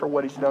joy for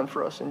what He's done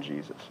for us in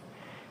Jesus.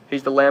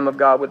 He's the Lamb of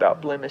God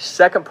without blemish.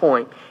 Second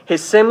point,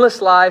 His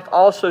sinless life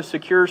also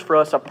secures for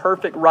us a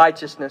perfect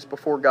righteousness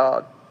before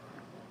God.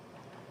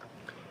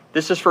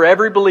 This is for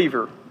every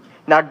believer.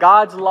 Now,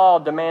 God's law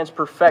demands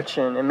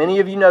perfection, and many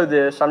of you know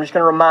this. I'm just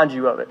going to remind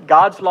you of it.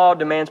 God's law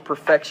demands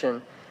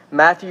perfection.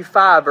 Matthew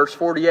 5, verse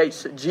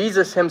 48,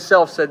 Jesus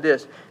Himself said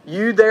this,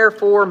 "You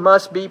therefore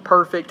must be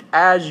perfect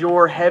as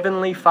your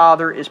heavenly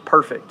Father is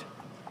perfect."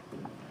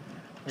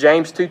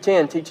 James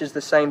 2:10 teaches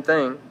the same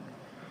thing.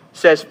 It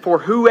says, "For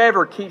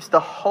whoever keeps the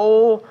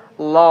whole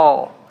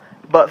law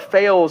but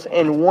fails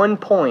in one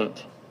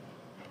point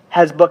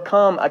has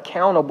become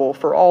accountable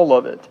for all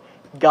of it."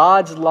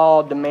 God's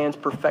law demands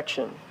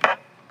perfection.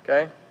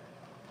 Okay?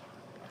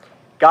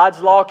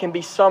 God's law can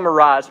be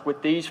summarized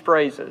with these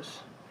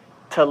phrases.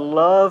 To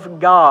love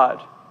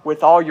God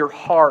with all your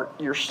heart,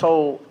 your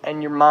soul,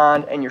 and your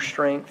mind, and your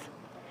strength.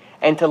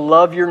 And to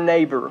love your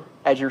neighbor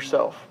as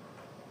yourself.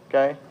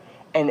 Okay?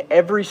 And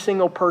every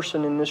single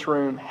person in this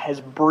room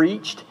has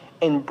breached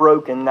and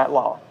broken that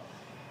law.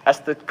 That's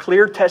the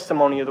clear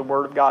testimony of the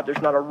Word of God.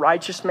 There's not a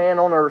righteous man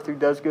on earth who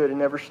does good and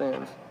never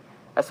sins.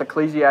 That's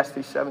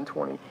Ecclesiastes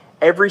 7:20.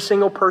 Every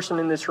single person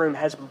in this room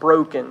has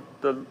broken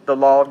the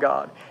law of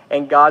God.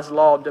 And God's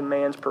law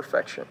demands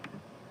perfection.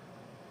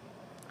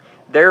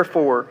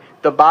 Therefore,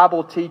 the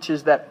Bible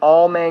teaches that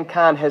all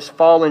mankind has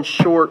fallen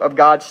short of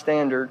God's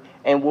standard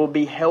and will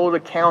be held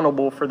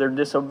accountable for their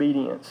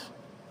disobedience.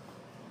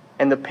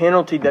 And the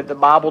penalty that the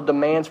Bible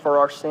demands for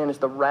our sin is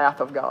the wrath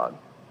of God.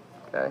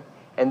 Okay?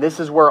 And this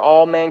is where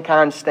all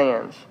mankind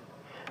stands.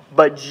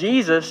 But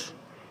Jesus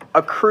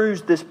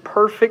accrues this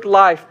perfect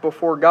life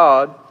before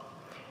God,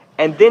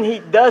 and then He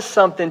does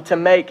something to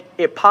make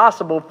it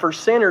possible for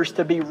sinners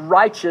to be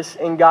righteous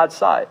in God's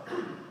sight.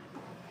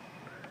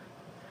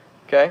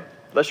 Okay?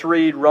 Let's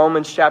read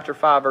Romans chapter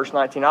 5, verse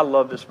 19. I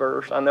love this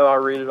verse. I know I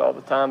read it all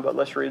the time, but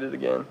let's read it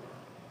again.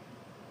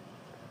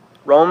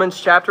 Romans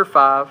chapter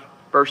 5,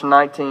 verse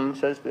 19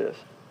 says this.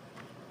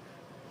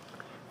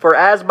 "For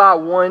as by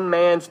one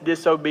man's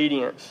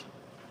disobedience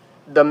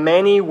the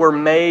many were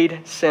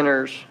made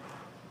sinners,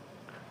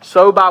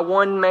 so by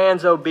one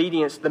man's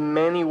obedience the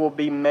many will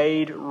be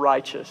made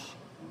righteous."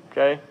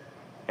 Okay?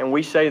 And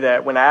we say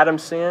that when Adam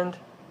sinned,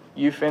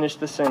 you finished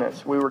the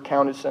sentence. We were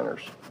counted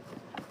sinners.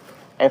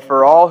 And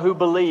for all who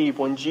believe,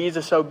 when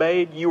Jesus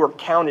obeyed, you were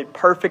counted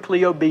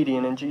perfectly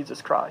obedient in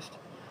Jesus Christ.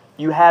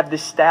 You have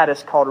this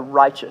status called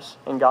righteous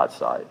in God's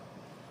sight.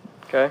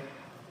 Okay?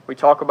 We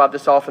talk about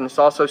this often. It's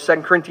also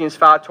 2 Corinthians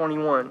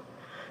 5:21.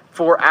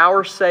 "For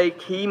our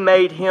sake He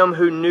made Him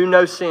who knew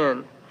no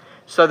sin,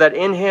 so that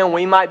in Him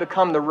we might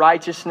become the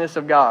righteousness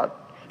of God."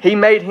 He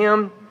made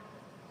Him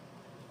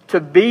to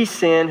be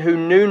sin who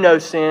knew no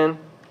sin,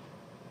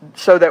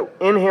 so that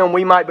in Him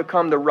we might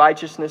become the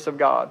righteousness of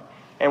God.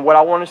 And what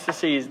I want us to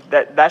see is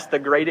that that's the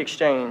great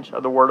exchange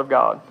of the Word of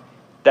God.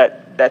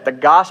 That the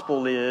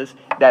gospel is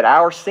that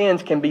our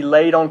sins can be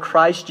laid on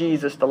Christ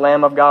Jesus, the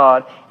Lamb of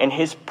God, and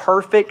His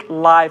perfect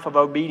life of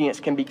obedience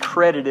can be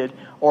credited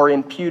or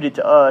imputed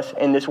to us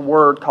in this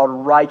word called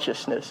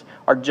righteousness,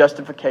 or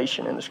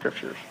justification in the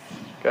Scriptures.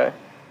 Okay?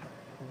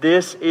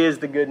 This is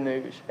the good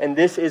news, and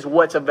this is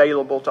what's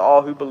available to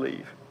all who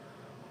believe.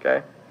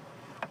 Okay?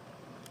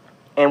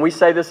 And we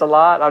say this a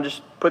lot. I'll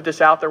just put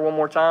this out there one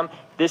more time.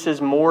 This is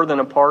more than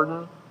a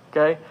pardon.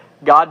 Okay?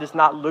 God does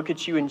not look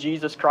at you in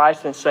Jesus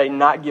Christ and say,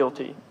 not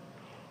guilty.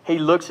 He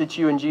looks at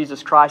you in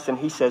Jesus Christ and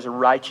He says,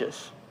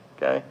 righteous.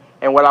 Okay?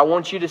 And what I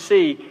want you to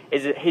see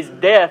is that His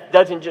death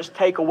doesn't just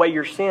take away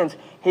your sins.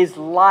 His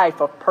life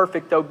of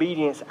perfect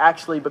obedience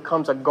actually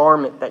becomes a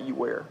garment that you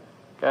wear.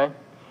 Okay?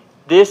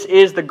 This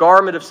is the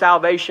garment of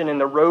salvation and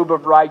the robe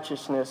of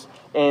righteousness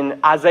in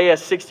Isaiah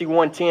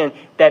 61:10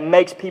 that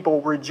makes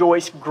people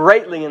rejoice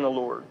greatly in the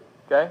Lord.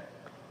 Okay?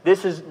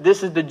 This is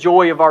the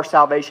joy of our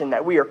salvation,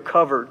 that we are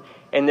covered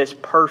in this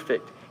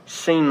perfect,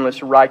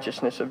 seamless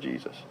righteousness of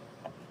Jesus.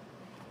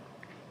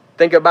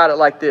 Think about it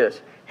like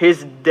this.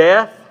 His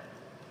death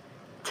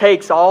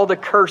takes all the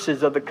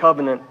curses of the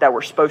covenant that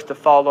were supposed to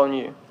fall on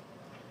you.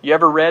 You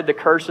ever read the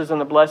curses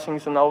and the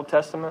blessings in the Old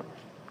Testament?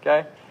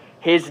 Okay?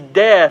 His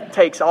death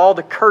takes all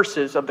the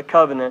curses of the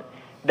covenant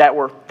that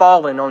were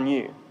fallen on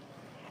you.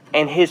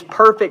 And His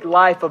perfect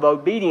life of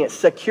obedience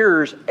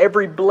secures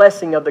every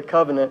blessing of the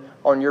covenant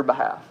on your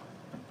behalf.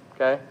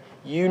 Okay?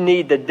 You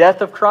need the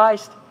death of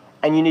Christ,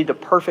 and you need the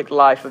perfect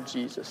life of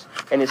Jesus.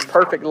 And His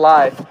perfect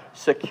life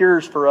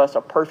secures for us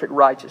a perfect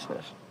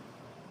righteousness.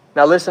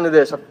 Now listen to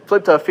this.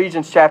 Flip to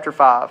Ephesians chapter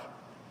 5.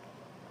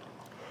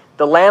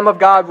 The Lamb of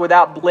God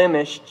without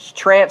blemish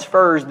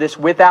transfers this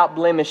without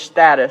blemish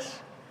status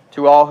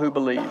to all who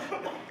believe.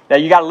 Now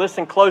you got to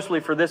listen closely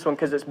for this one,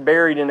 because it's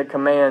buried in a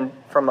command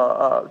from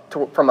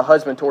a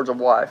husband towards a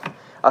wife.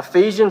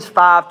 Ephesians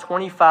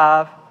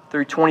 5:25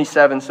 through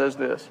 27 says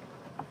this.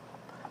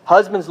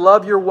 Husbands,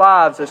 love your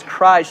wives as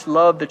Christ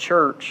loved the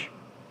church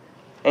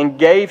and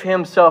gave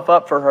Himself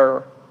up for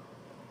her,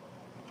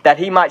 that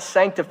He might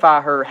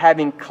sanctify her,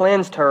 having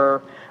cleansed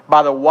her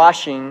by the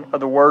washing of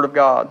the Word of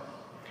God,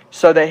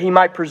 so that He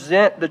might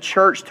present the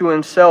church to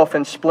Himself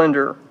in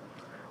splendor,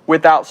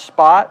 without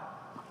spot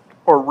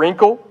or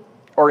wrinkle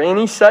or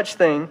any such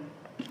thing,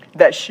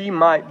 that she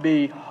might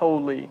be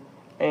holy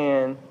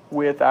and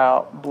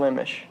without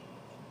blemish.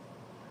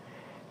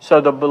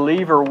 So the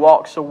believer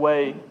walks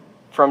away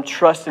from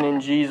trusting in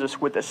Jesus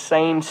with the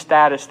same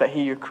status that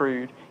he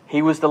accrued.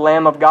 He was the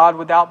Lamb of God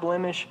without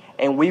blemish,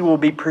 and we will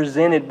be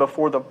presented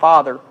before the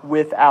Father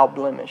without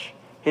blemish.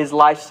 His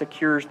life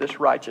secures this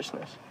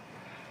righteousness.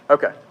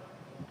 Okay.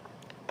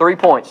 3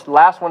 points. The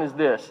last one is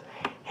this.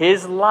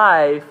 His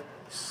life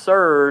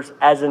serves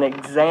as an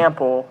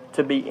example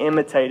to be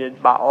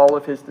imitated by all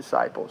of His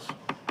disciples.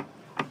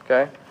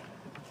 Okay?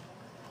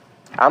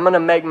 I'm going to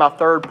make my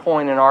third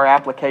point in our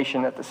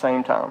application at the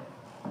same time.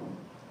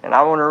 And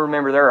I want to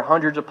remember there are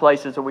hundreds of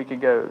places that we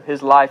could go.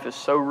 His life is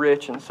so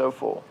rich and so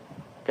full.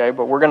 Okay,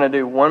 but we're going to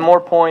do one more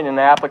point in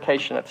the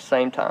application at the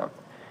same time.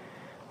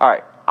 All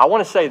right, I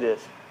want to say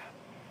this.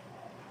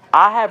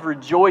 I have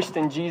rejoiced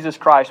in Jesus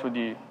Christ with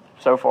you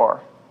so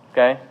far.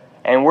 Okay?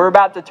 And we're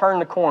about to turn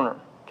the corner.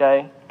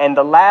 Okay? And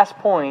the last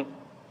point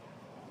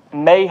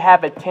may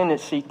have a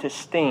tendency to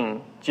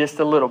sting just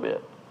a little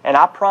bit. And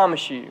I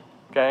promise you,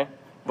 okay,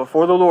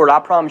 before the Lord, I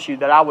promise you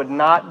that I would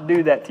not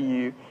do that to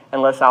you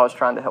unless I was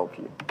trying to help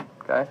you.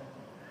 Okay?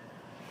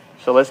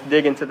 So let's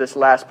dig into this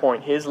last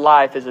point. His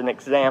life is an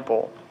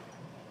example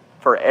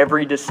for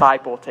every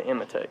disciple to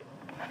imitate.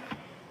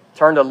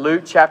 Turn to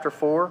Luke chapter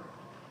 4.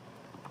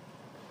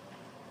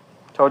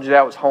 Told you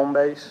that was home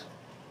base.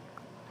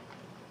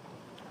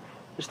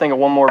 Just think of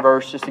one more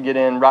verse just to get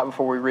in right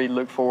before we read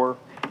Luke 4.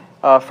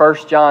 1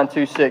 John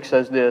 2:6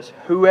 says this.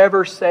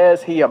 Whoever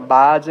says he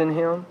abides in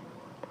Him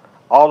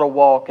ought to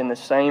walk in the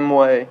same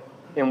way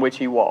in which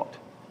He walked.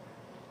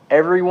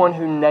 Everyone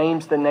who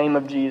names the name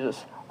of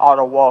Jesus ought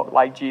to walk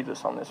like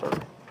Jesus on this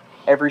earth.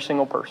 Every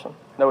single person.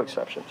 No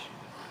exceptions.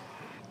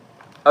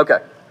 Okay.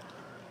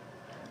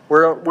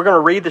 We're going to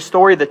read the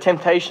story of the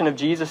temptation of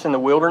Jesus in the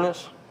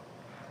wilderness.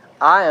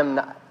 I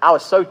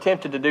was so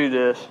tempted to do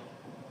this.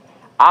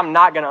 I'm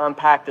not going to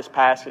unpack this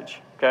passage.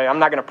 Okay, I'm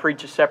not going to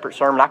preach a separate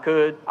sermon. I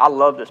could. I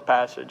love this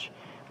passage.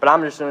 But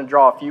I'm just going to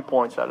draw a few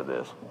points out of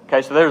this.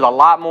 Okay, so there's a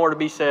lot more to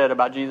be said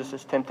about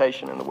Jesus'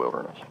 temptation in the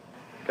wilderness.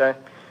 Okay,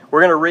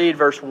 we're going to read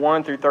verse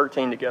 1 through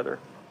 13 together.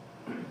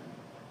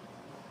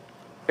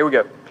 Here we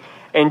go.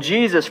 And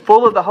Jesus,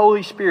 full of the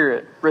Holy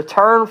Spirit,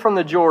 returned from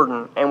the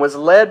Jordan and was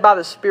led by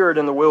the Spirit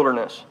in the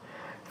wilderness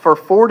for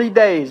 40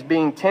 days,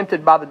 being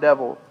tempted by the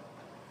devil.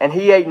 And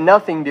He ate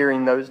nothing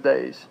during those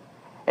days.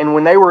 And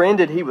when they were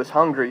ended, He was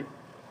hungry.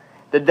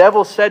 The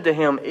devil said to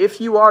Him, If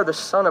you are the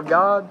Son of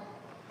God,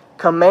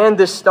 command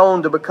this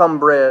stone to become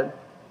bread.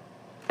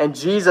 And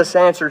Jesus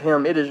answered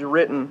him, It is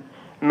written,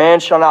 Man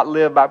shall not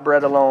live by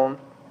bread alone,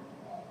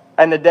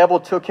 And the devil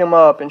took him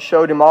up and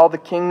showed him all the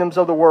kingdoms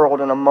of the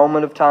world in a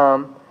moment of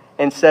time,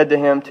 and said to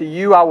him, To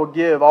you I will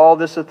give all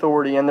this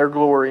authority and their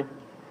glory,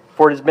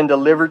 for it has been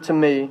delivered to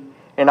me,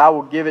 and I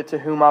will give it to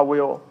whom I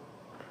will.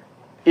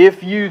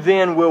 If you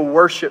then will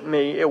worship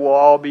me, it will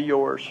all be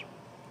yours.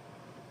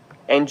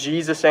 And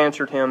Jesus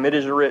answered him, It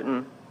is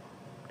written,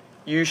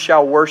 You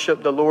shall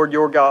worship the Lord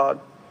your God,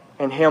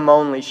 and Him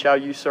only shall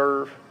you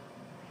serve.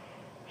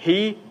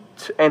 He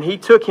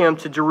took him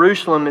to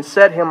Jerusalem and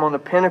set him on the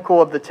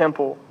pinnacle of the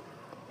temple,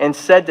 and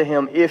said to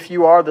him, If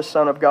you are the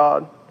Son of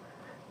God,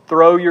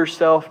 throw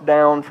yourself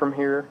down from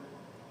here.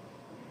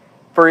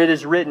 For it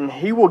is written,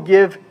 He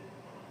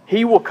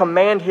will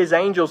command His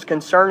angels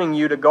concerning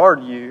you to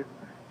guard you,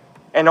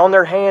 and on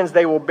their hands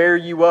they will bear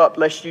you up,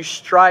 lest you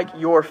strike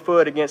your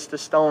foot against a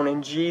stone.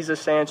 And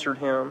Jesus answered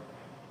him,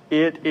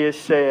 It is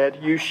said,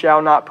 You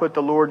shall not put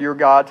the Lord your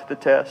God to the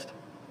test.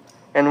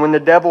 And when the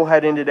devil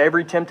had ended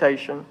every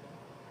temptation,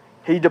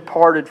 he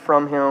departed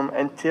from him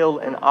until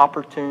an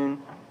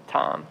opportune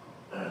time.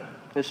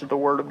 This is the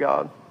Word of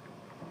God.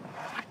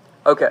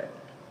 Okay.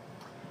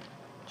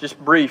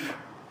 Just brief.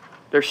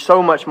 There's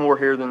so much more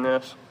here than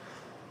this.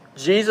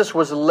 Jesus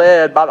was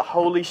led by the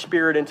Holy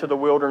Spirit into the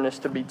wilderness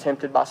to be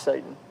tempted by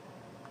Satan.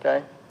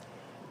 Okay?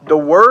 The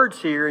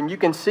words here, and you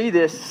can see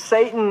this,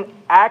 Satan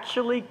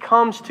actually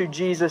comes to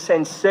Jesus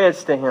and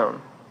says to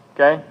him,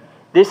 okay?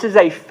 This is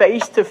a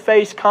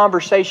face-to-face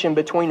conversation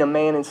between a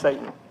man and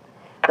Satan.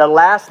 The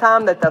last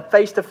time that the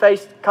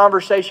face-to-face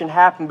conversation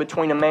happened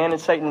between a man and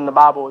Satan in the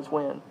Bible is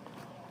when?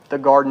 The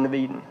Garden of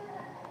Eden.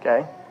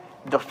 Okay?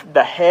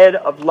 The head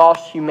of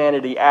lost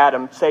humanity,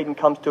 Adam, Satan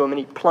comes to him and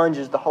he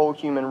plunges the whole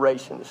human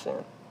race into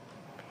sin.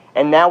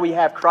 And now we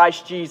have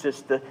Christ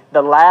Jesus,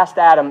 the last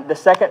Adam, the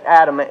second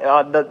Adam,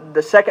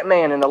 the second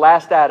man and the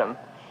last Adam.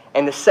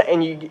 And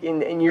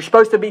you're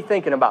supposed to be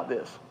thinking about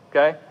this.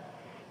 Okay?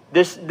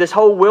 This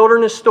whole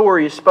wilderness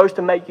story is supposed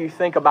to make you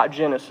think about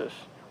Genesis,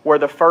 where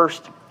the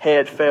first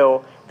head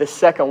fell. The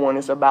second one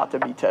is about to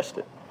be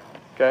tested.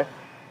 Okay?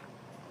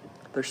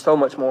 There's so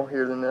much more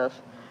here than this.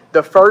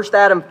 The first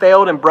Adam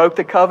failed and broke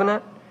the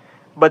covenant,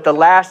 but the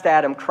last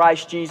Adam,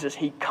 Christ Jesus,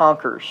 He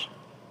conquers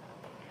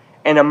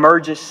and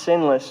emerges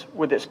sinless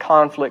with his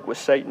conflict with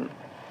Satan.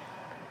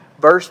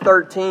 Verse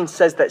 13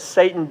 says that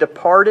Satan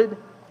departed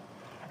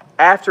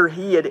after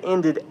he had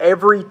ended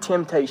every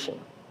temptation.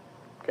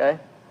 Okay?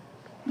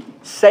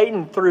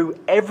 Satan threw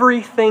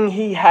everything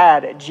he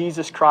had at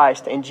Jesus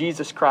Christ, and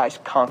Jesus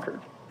Christ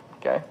conquered.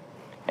 Okay?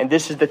 And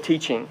this is the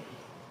teaching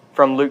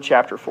from Luke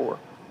chapter 4.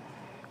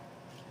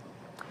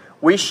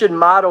 We should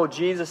model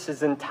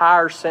Jesus'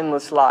 entire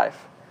sinless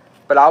life.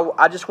 But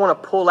I just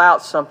want to pull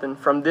out something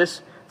from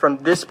this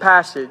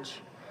passage,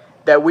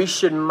 that we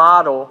should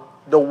model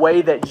the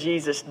way that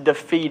Jesus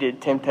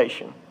defeated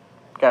temptation.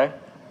 Okay?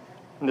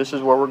 And this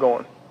is where we're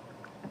going.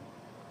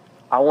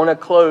 I want to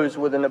close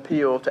with an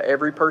appeal to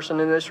every person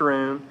in this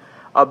room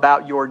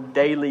about your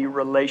daily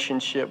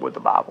relationship with the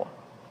Bible.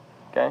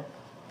 Okay?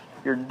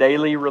 Your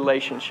daily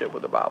relationship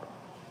with the Bible.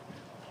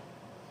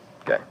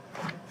 Okay.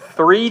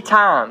 3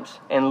 times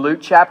in Luke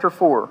chapter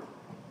 4,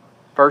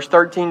 first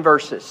 13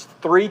 verses,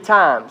 3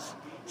 times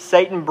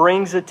Satan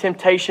brings a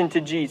temptation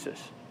to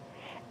Jesus.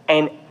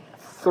 And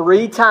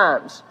 3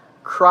 times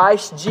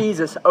Christ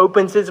Jesus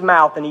opens His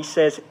mouth and He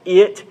says,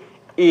 It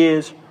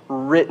is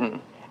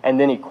written. And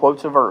then He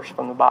quotes a verse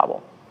from the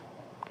Bible.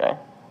 Okay?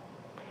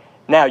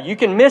 Now, you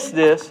can miss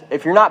this.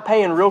 If you're not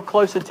paying real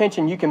close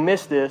attention, you can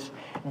miss this.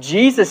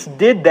 Jesus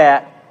did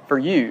that for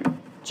you.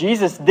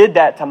 Jesus did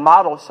that to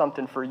model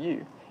something for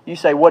you. You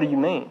say, what do you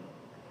mean?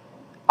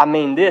 I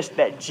mean this,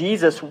 that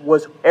Jesus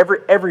was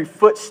every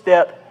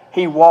footstep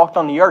He walked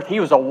on the earth,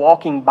 He was a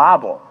walking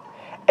Bible.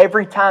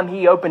 Every time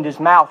He opened His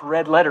mouth,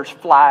 red letters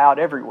fly out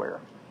everywhere.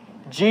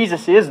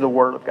 Jesus is the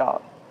Word of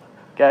God.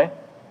 Okay?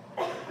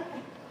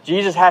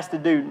 Jesus has to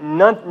do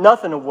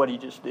nothing of what He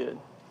just did.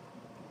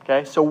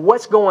 Okay? So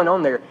what's going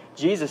on there?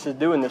 Jesus is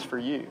doing this for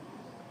you.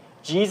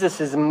 Jesus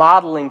is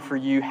modeling for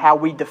you how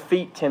we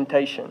defeat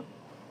temptation.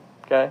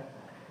 Okay?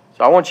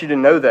 So I want you to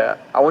know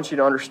that. I want you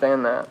to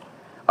understand that.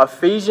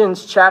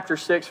 Ephesians chapter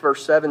 6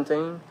 verse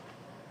 17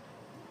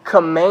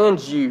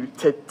 commands you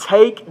to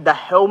take the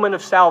helmet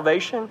of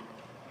salvation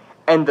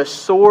and the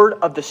sword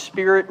of the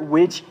Spirit,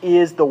 which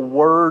is the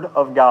Word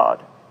of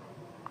God.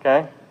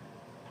 Okay?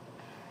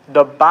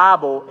 The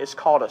Bible is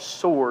called a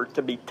sword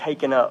to be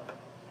taken up.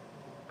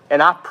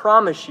 And I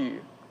promise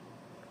you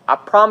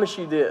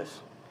this,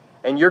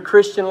 in your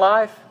Christian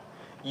life,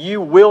 you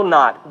will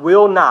not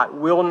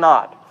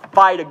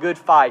fight a good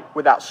fight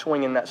without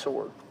swinging that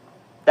sword.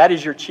 That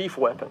is your chief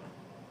weapon.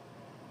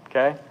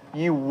 Okay?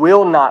 You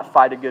will not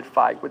fight a good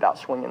fight without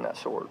swinging that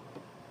sword.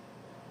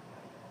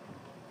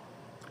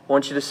 I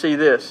want you to see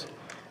this.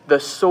 The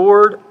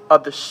sword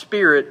of the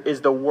Spirit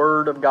is the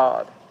Word of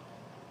God.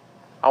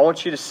 I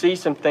want you to see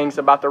some things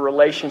about the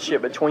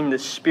relationship between the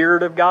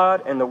Spirit of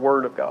God and the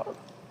Word of God.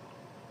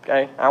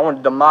 Okay? I want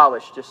to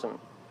demolish just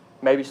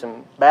maybe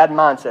some bad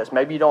mindsets.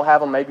 Maybe you don't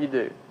have them, maybe you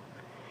do.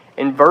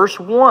 In verse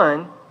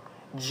 1,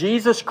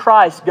 Jesus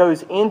Christ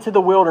goes into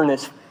the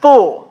wilderness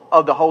full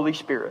of the Holy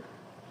Spirit.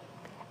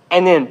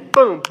 And then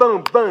boom,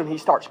 boom, boom, he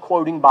starts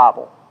quoting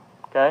Bible.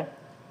 Okay?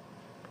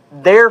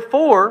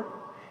 Therefore,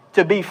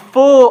 to be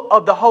full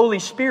of the Holy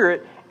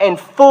Spirit and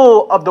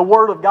full of the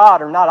Word of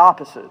God are not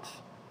opposites.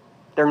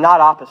 They're not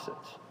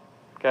opposites.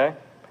 Okay?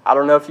 I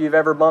don't know if you've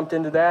ever bumped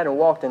into that and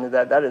walked into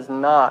that. That is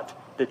not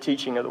the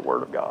teaching of the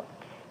Word of God.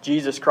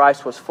 Jesus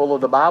Christ was full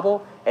of the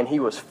Bible and He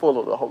was full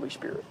of the Holy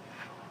Spirit.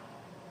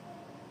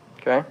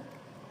 Okay?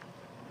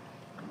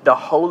 The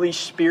Holy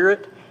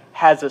Spirit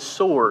has a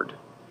sword,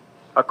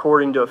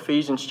 according to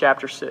Ephesians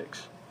chapter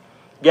 6.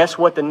 Guess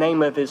what the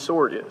name of His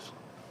sword is?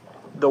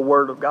 The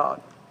Word of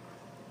God.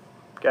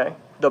 Okay?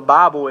 The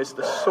Bible is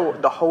the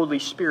sword, the Holy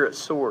Spirit's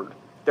sword.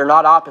 They're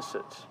not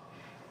opposites.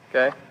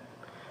 Okay?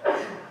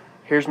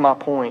 Here's my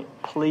point.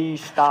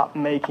 Please stop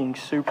making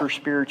super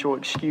spiritual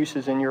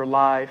excuses in your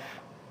life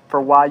for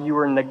why you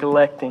are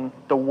neglecting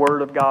the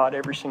Word of God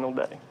every single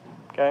day.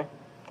 Okay?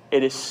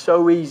 It is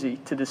so easy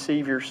to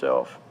deceive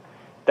yourself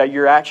that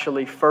you're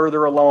actually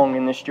further along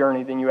in this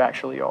journey than you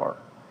actually are.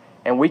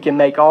 And we can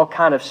make all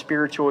kind of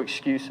spiritual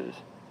excuses.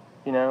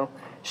 You know,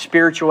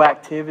 spiritual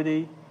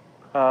activity.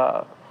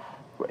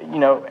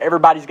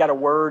 Everybody's got a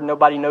word.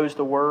 Nobody knows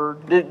the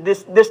word.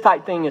 This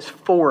type thing is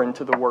foreign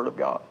to the Word of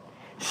God.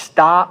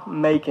 Stop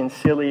making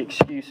silly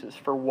excuses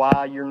for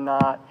why you're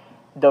not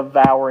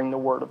devouring the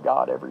Word of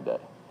God every day.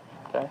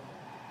 Okay?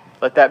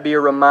 Let that be a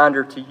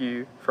reminder to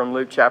you from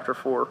Luke chapter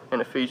 4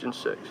 and Ephesians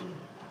 6.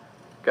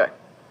 Okay.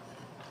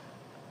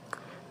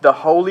 The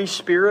Holy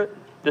Spirit,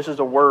 this is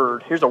a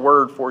word. Here's a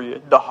word for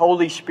you. The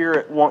Holy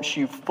Spirit wants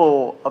you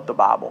full of the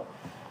Bible.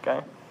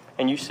 Okay?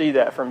 And you see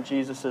that from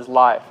Jesus'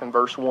 life in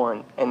verse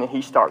 1. And then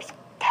he starts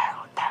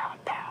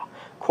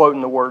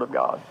quoting the Word of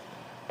God.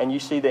 And you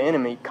see the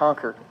enemy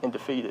conquered and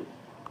defeated.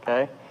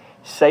 Okay?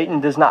 Satan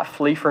does not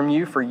flee from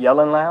you for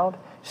yelling loud.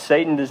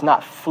 Satan does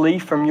not flee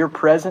from your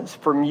presence,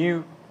 from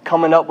you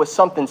coming up with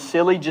something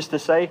silly just to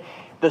say.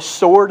 The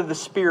sword of the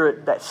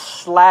Spirit that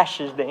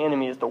slashes the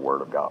enemy is the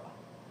Word of God.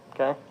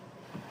 Okay?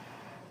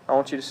 I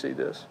want you to see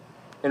this.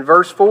 In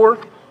verse 4,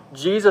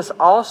 Jesus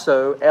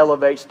also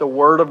elevates the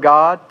Word of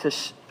God to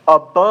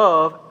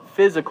above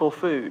physical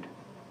food.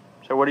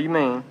 So what do you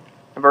mean?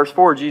 In verse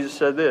 4, Jesus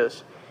said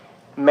this: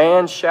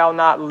 man shall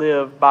not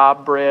live by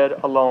bread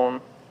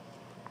alone.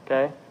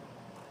 Okay?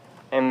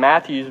 In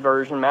Matthew's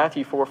version,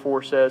 Matthew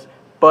 4:4 says,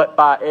 but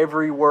by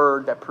every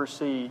word that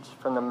proceeds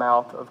from the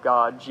mouth of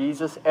God.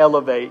 Jesus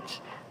elevates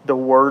the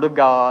Word of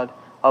God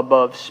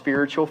above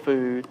spiritual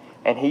food,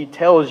 and He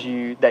tells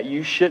you that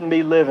you shouldn't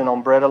be living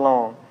on bread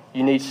alone.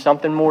 You need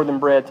something more than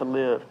bread to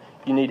live.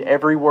 You need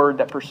every word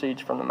that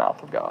proceeds from the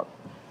mouth of God.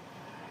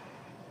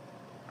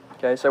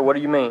 Okay, so what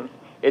do you mean?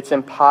 It's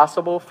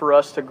impossible for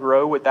us to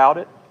grow without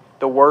it.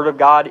 The Word of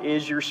God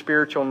is your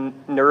spiritual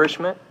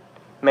nourishment.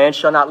 Man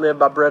shall not live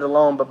by bread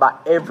alone, but by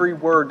every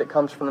word that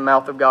comes from the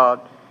mouth of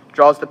God.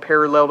 Draws the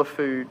parallel to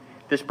food.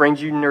 This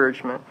brings you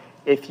nourishment.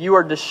 If you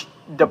are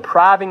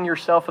depriving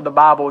yourself of the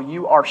Bible,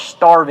 you are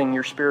starving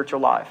your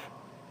spiritual life.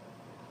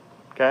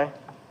 Okay?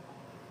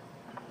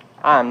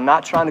 I am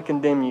not trying to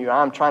condemn you.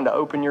 I am trying to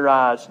open your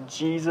eyes.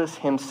 Jesus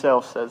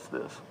Himself says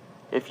this.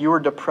 If you are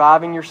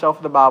depriving yourself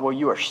of the Bible,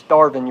 you are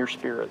starving your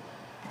spirit.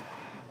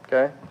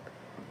 Okay?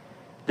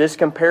 This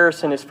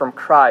comparison is from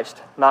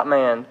Christ, not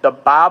man. The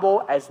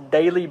Bible as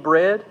daily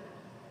bread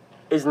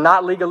is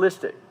not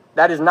legalistic.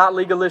 That is not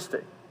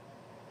legalistic.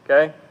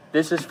 Okay?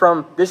 This is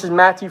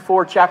Matthew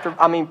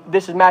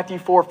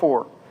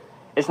 4:4.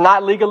 It's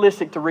not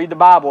legalistic to read the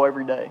Bible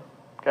every day.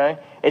 Okay?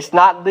 It's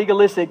not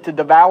legalistic to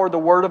devour the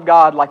Word of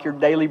God like your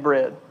daily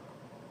bread.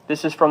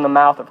 This is from the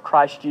mouth of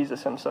Christ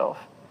Jesus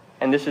Himself.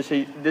 And this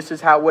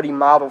is what He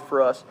modeled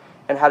for us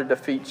and how to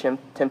defeat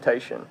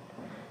temptation.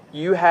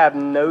 You have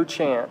no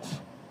chance.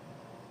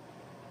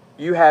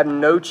 You have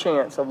no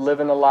chance of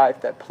living a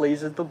life that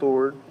pleases the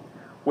Lord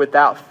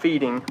without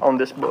feeding on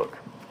this book.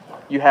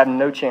 You have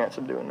no chance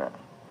of doing that.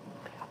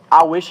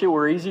 I wish it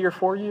were easier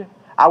for you.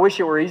 I wish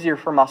it were easier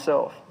for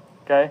myself.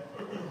 Okay?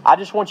 I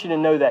just want you to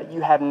know that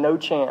you have no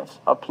chance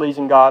of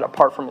pleasing God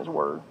apart from His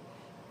Word.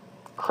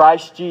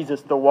 Christ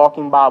Jesus, the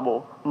walking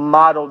Bible,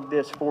 modeled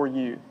this for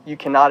you. You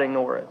cannot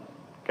ignore it.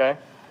 Okay?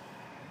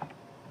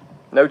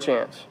 No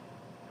chance.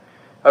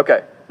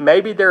 Okay,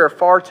 maybe there are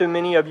far too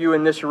many of you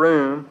in this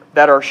room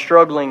that are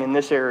struggling in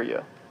this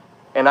area.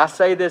 And I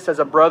say this as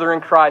a brother in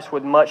Christ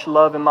with much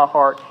love in my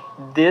heart.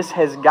 This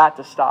has got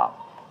to stop.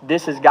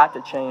 This has got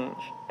to change.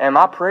 And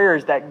my prayer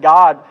is that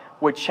God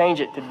would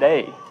change it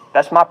today.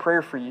 That's my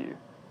prayer for you.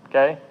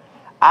 Okay?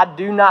 I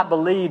do not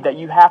believe that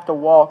you have to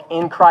walk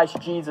in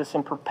Christ Jesus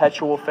in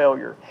perpetual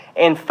failure.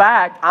 In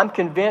fact, I'm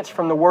convinced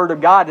from the Word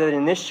of God that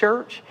in this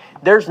church,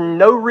 there's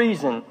no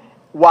reason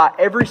why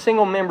every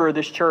single member of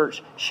this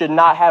church should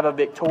not have a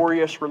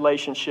victorious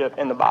relationship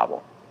in the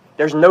Bible.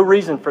 There's no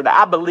reason for that.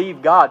 I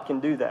believe God can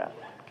do that.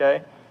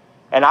 Okay?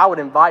 And I would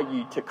invite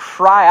you to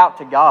cry out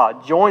to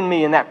God. Join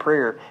me in that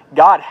prayer.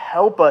 God,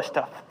 help us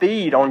to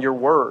feed on Your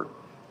Word.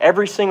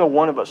 Every single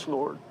one of us,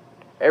 Lord.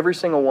 Every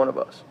single one of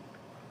us.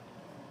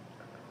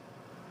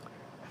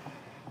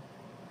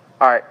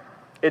 All right.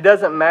 It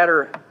doesn't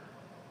matter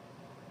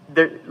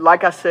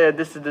like I said,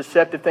 this is a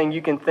deceptive thing.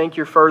 You can think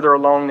you're further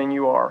along than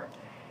you are.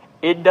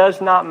 It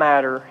does not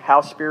matter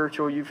how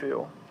spiritual you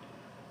feel.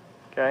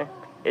 Okay?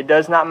 It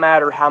does not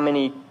matter how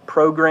many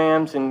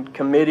programs and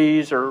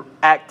committees or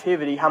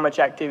how much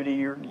activity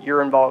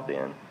you're involved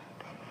in.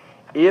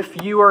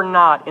 If you are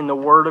not in the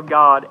Word of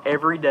God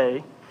every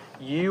day,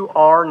 you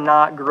are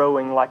not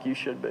growing like you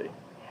should be.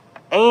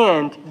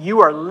 And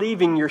you are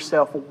leaving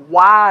yourself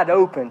wide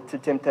open to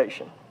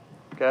temptation.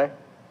 Okay?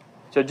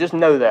 So just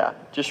know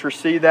that. Just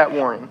receive that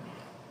warning.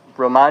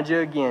 Remind you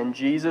again,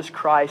 Jesus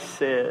Christ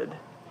said,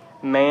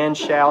 man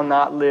shall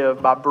not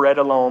live by bread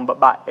alone, but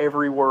by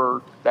every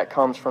word that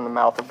comes from the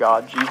mouth of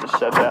God. Jesus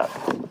said that.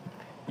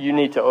 You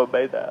need to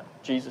obey that.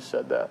 Jesus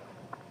said that.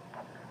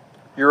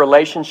 Your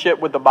relationship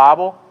with the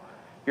Bible,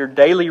 your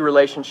daily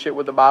relationship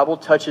with the Bible,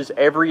 touches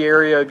every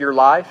area of your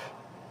life.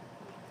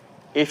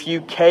 If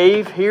you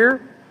cave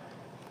here,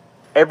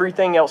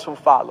 everything else will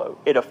follow.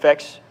 It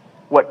affects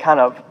what kind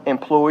of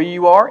employee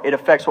you are. It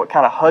affects what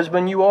kind of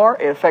husband you are.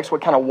 It affects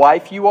what kind of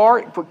wife you are.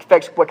 It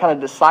affects what kind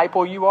of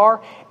disciple you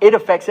are. It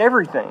affects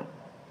everything.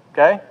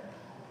 Okay?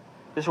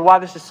 This is why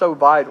this is so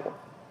vital.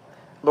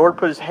 Lord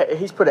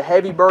He's put a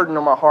heavy burden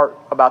on my heart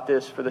about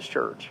this for this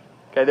church.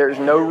 Okay? There is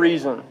no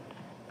reason.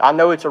 I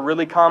know it's a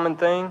really common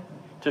thing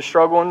to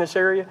struggle in this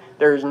area.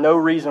 There is no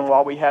reason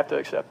why we have to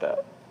accept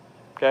that.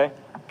 Okay?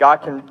 God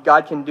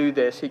can do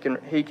this. He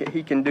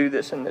can do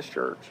this in this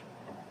church.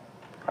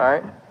 All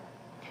right?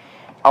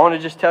 I want to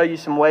just tell you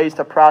some ways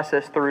to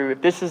process through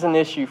if this is an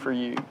issue for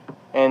you.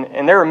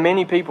 And there are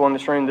many people in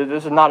this room that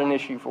this is not an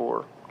issue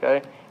for.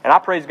 Okay? And I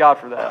praise God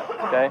for that.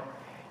 Okay?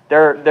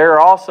 There are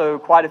also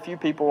quite a few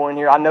people in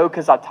here. I know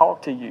because I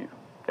talk to you.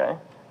 Okay?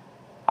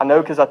 I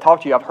know because I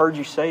talk to you. I've heard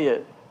you say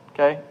it.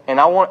 Okay? And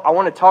I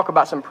want to talk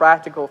about some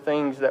practical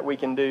things that we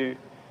can do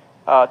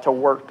to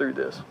work through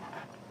this.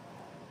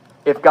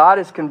 If God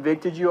has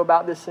convicted you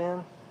about this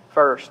sin,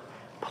 first,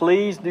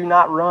 please do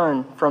not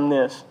run from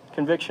this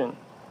conviction.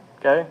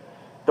 Okay?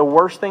 The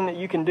worst thing that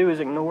you can do is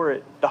ignore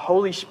it. The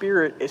Holy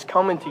Spirit is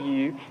coming to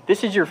you.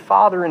 This is your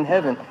Father in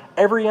heaven.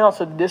 Every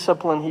ounce of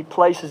discipline He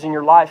places in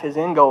your life, His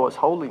end goal is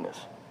holiness.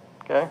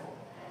 Okay?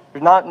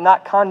 There's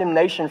not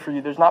condemnation for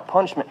you. There's not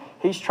punishment.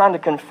 He's trying to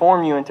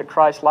conform you into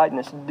Christ's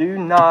likeness. Do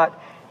not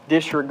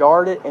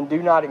disregard it and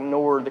do not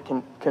ignore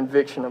the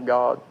conviction of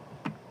God.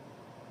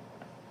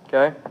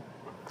 Okay?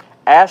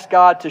 Ask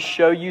God to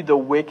show you the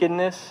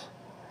wickedness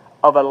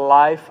of a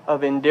life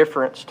of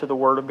indifference to the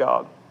Word of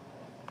God.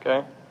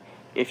 Okay?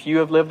 If you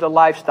have lived a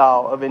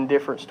lifestyle of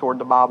indifference toward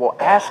the Bible,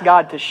 ask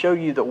God to show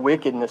you the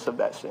wickedness of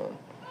that sin.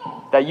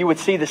 That you would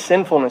see the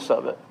sinfulness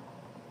of it.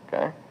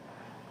 Okay?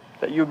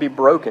 That you would be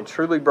broken,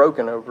 truly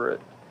broken over it.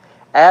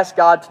 Ask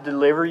God to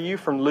deliver you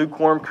from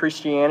lukewarm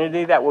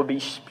Christianity that will be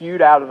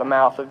spewed out of the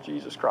mouth of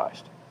Jesus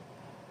Christ.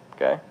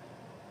 Okay?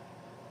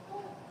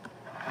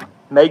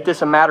 Make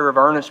this a matter of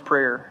earnest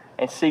prayer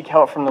and seek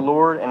help from the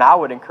Lord, and I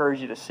would encourage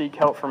you to seek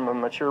help from a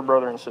mature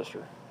brother and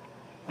sister.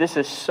 This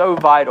is so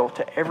vital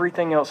to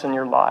everything else in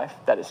your life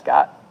that it's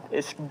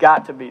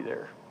got to be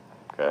there.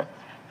 Okay?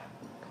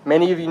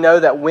 Many of you know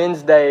that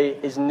Wednesday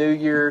is New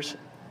Year's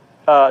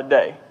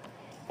Day,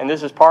 and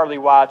this is partly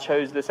why I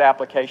chose this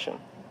application.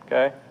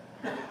 Okay?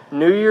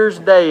 New Year's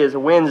Day is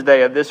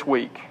Wednesday of this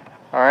week.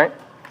 All right?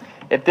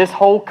 If this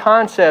whole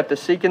concept of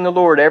seeking the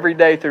Lord every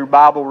day through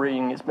Bible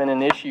reading has been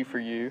an issue for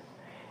you,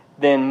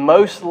 then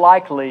most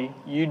likely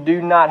you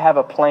do not have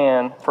a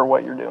plan for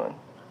what you're doing.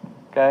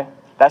 Okay?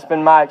 That's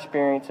been my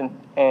experience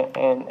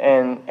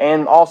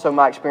and also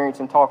my experience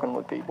in talking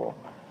with people.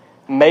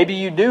 Maybe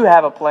you do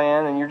have a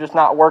plan and you're just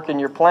not working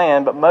your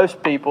plan, but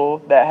most people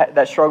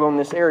that struggle in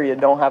this area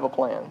don't have a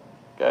plan.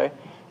 Okay?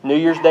 New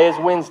Year's Day is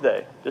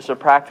Wednesday. This is a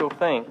practical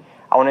thing.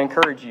 I want to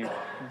encourage you,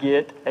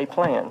 get a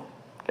plan.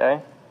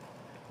 Okay?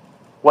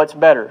 What's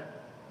better?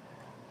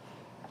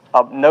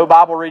 No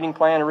Bible reading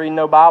plan and reading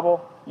no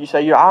Bible? You say,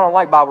 I don't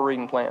like Bible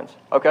reading plans.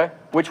 Okay?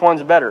 Which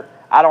one's better?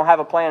 I don't have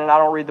a plan and I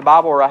don't read the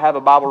Bible, or I have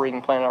a Bible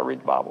reading plan and I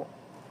read the Bible.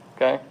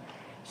 Okay?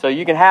 So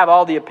you can have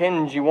all the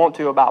opinions you want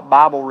to about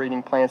Bible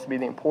reading plans. To be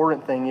the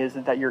important thing is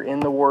that you're in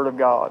the Word of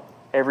God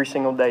every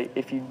single day.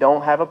 If you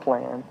don't have a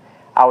plan,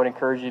 I would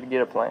encourage you to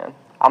get a plan.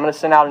 I'm going to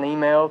send out an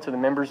email to the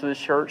members of this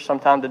church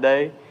sometime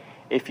today.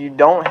 If you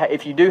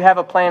do have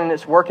a plan and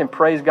it's working,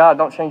 praise God,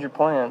 don't change your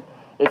plan.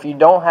 If you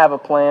don't have a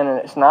plan and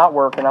it's not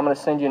working, I'm going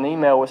to send you an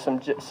email with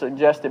some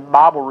suggested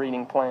Bible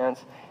reading plans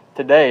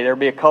today. There'll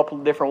be a couple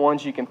of different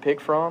ones you can pick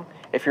from.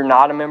 If you're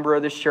not a member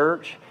of this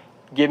church,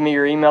 give me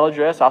your email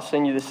address. I'll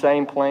send you the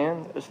same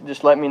plan.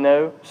 Just let me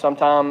know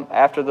sometime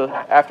after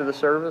the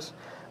service.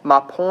 My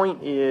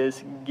point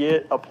is,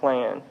 get a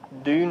plan.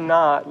 Do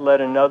not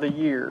let another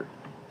year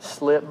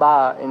slip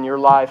by in your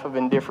life of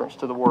indifference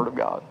to the Word of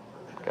God.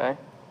 Okay?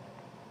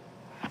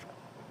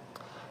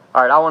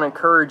 All right, I want to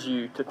encourage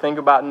you to think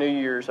about New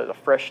Year's as a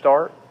fresh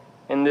start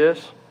in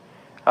this.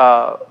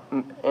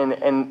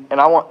 And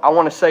I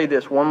want to say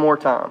this one more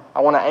time.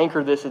 I want to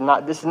anchor this.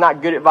 This is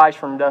not good advice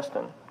from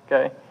Dustin.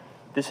 Okay?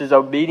 This is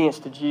obedience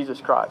to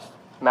Jesus Christ.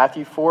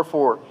 Matthew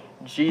 4:4,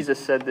 Jesus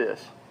said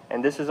this,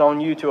 and this is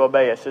on you to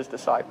obey as His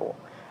disciple.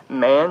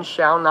 Man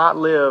shall not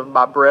live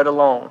by bread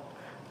alone,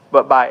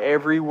 but by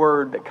every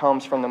word that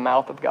comes from the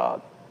mouth of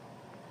God.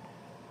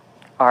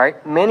 All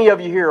right, many of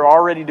you here are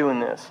already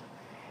doing this.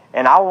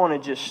 And I want to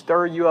just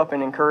stir you up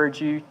and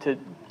encourage you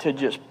to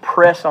just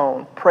press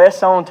on.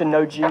 Press on to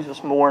know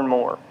Jesus more and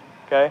more.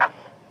 Okay?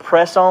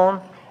 Press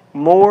on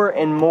more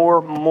and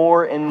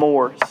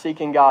more,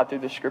 seeking God through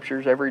the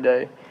Scriptures every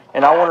day.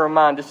 And I want to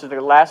remind, this is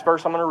the last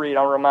verse I'm going to read,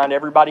 I want to remind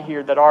everybody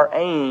here that our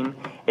aim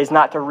is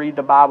not to read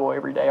the Bible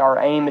every day. Our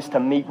aim is to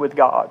meet with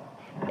God.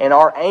 And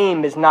our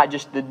aim is not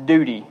just the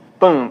duty.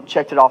 Boom,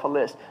 checked it off a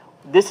list.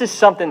 This is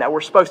something that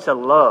we're supposed to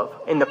love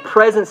in the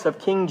presence of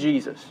King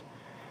Jesus.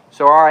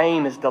 So our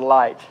aim is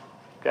delight.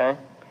 Okay?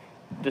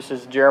 This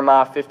is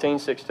Jeremiah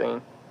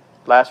 15:16.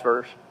 Last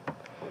verse.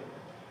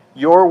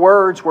 Your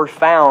words were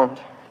found,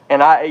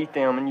 and I ate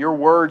them, and your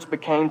words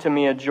became to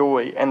me a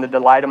joy and the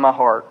delight of my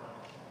heart.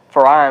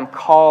 For I am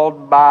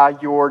called by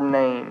your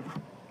name,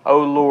 O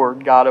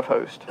Lord, God of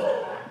hosts.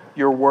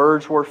 Your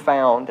words were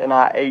found, and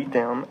I ate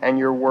them, and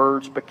your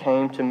words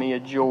became to me a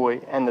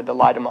joy and the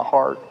delight of my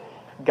heart.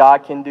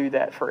 God can do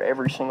that for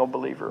every single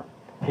believer.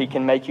 He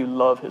can make you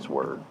love His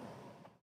Word.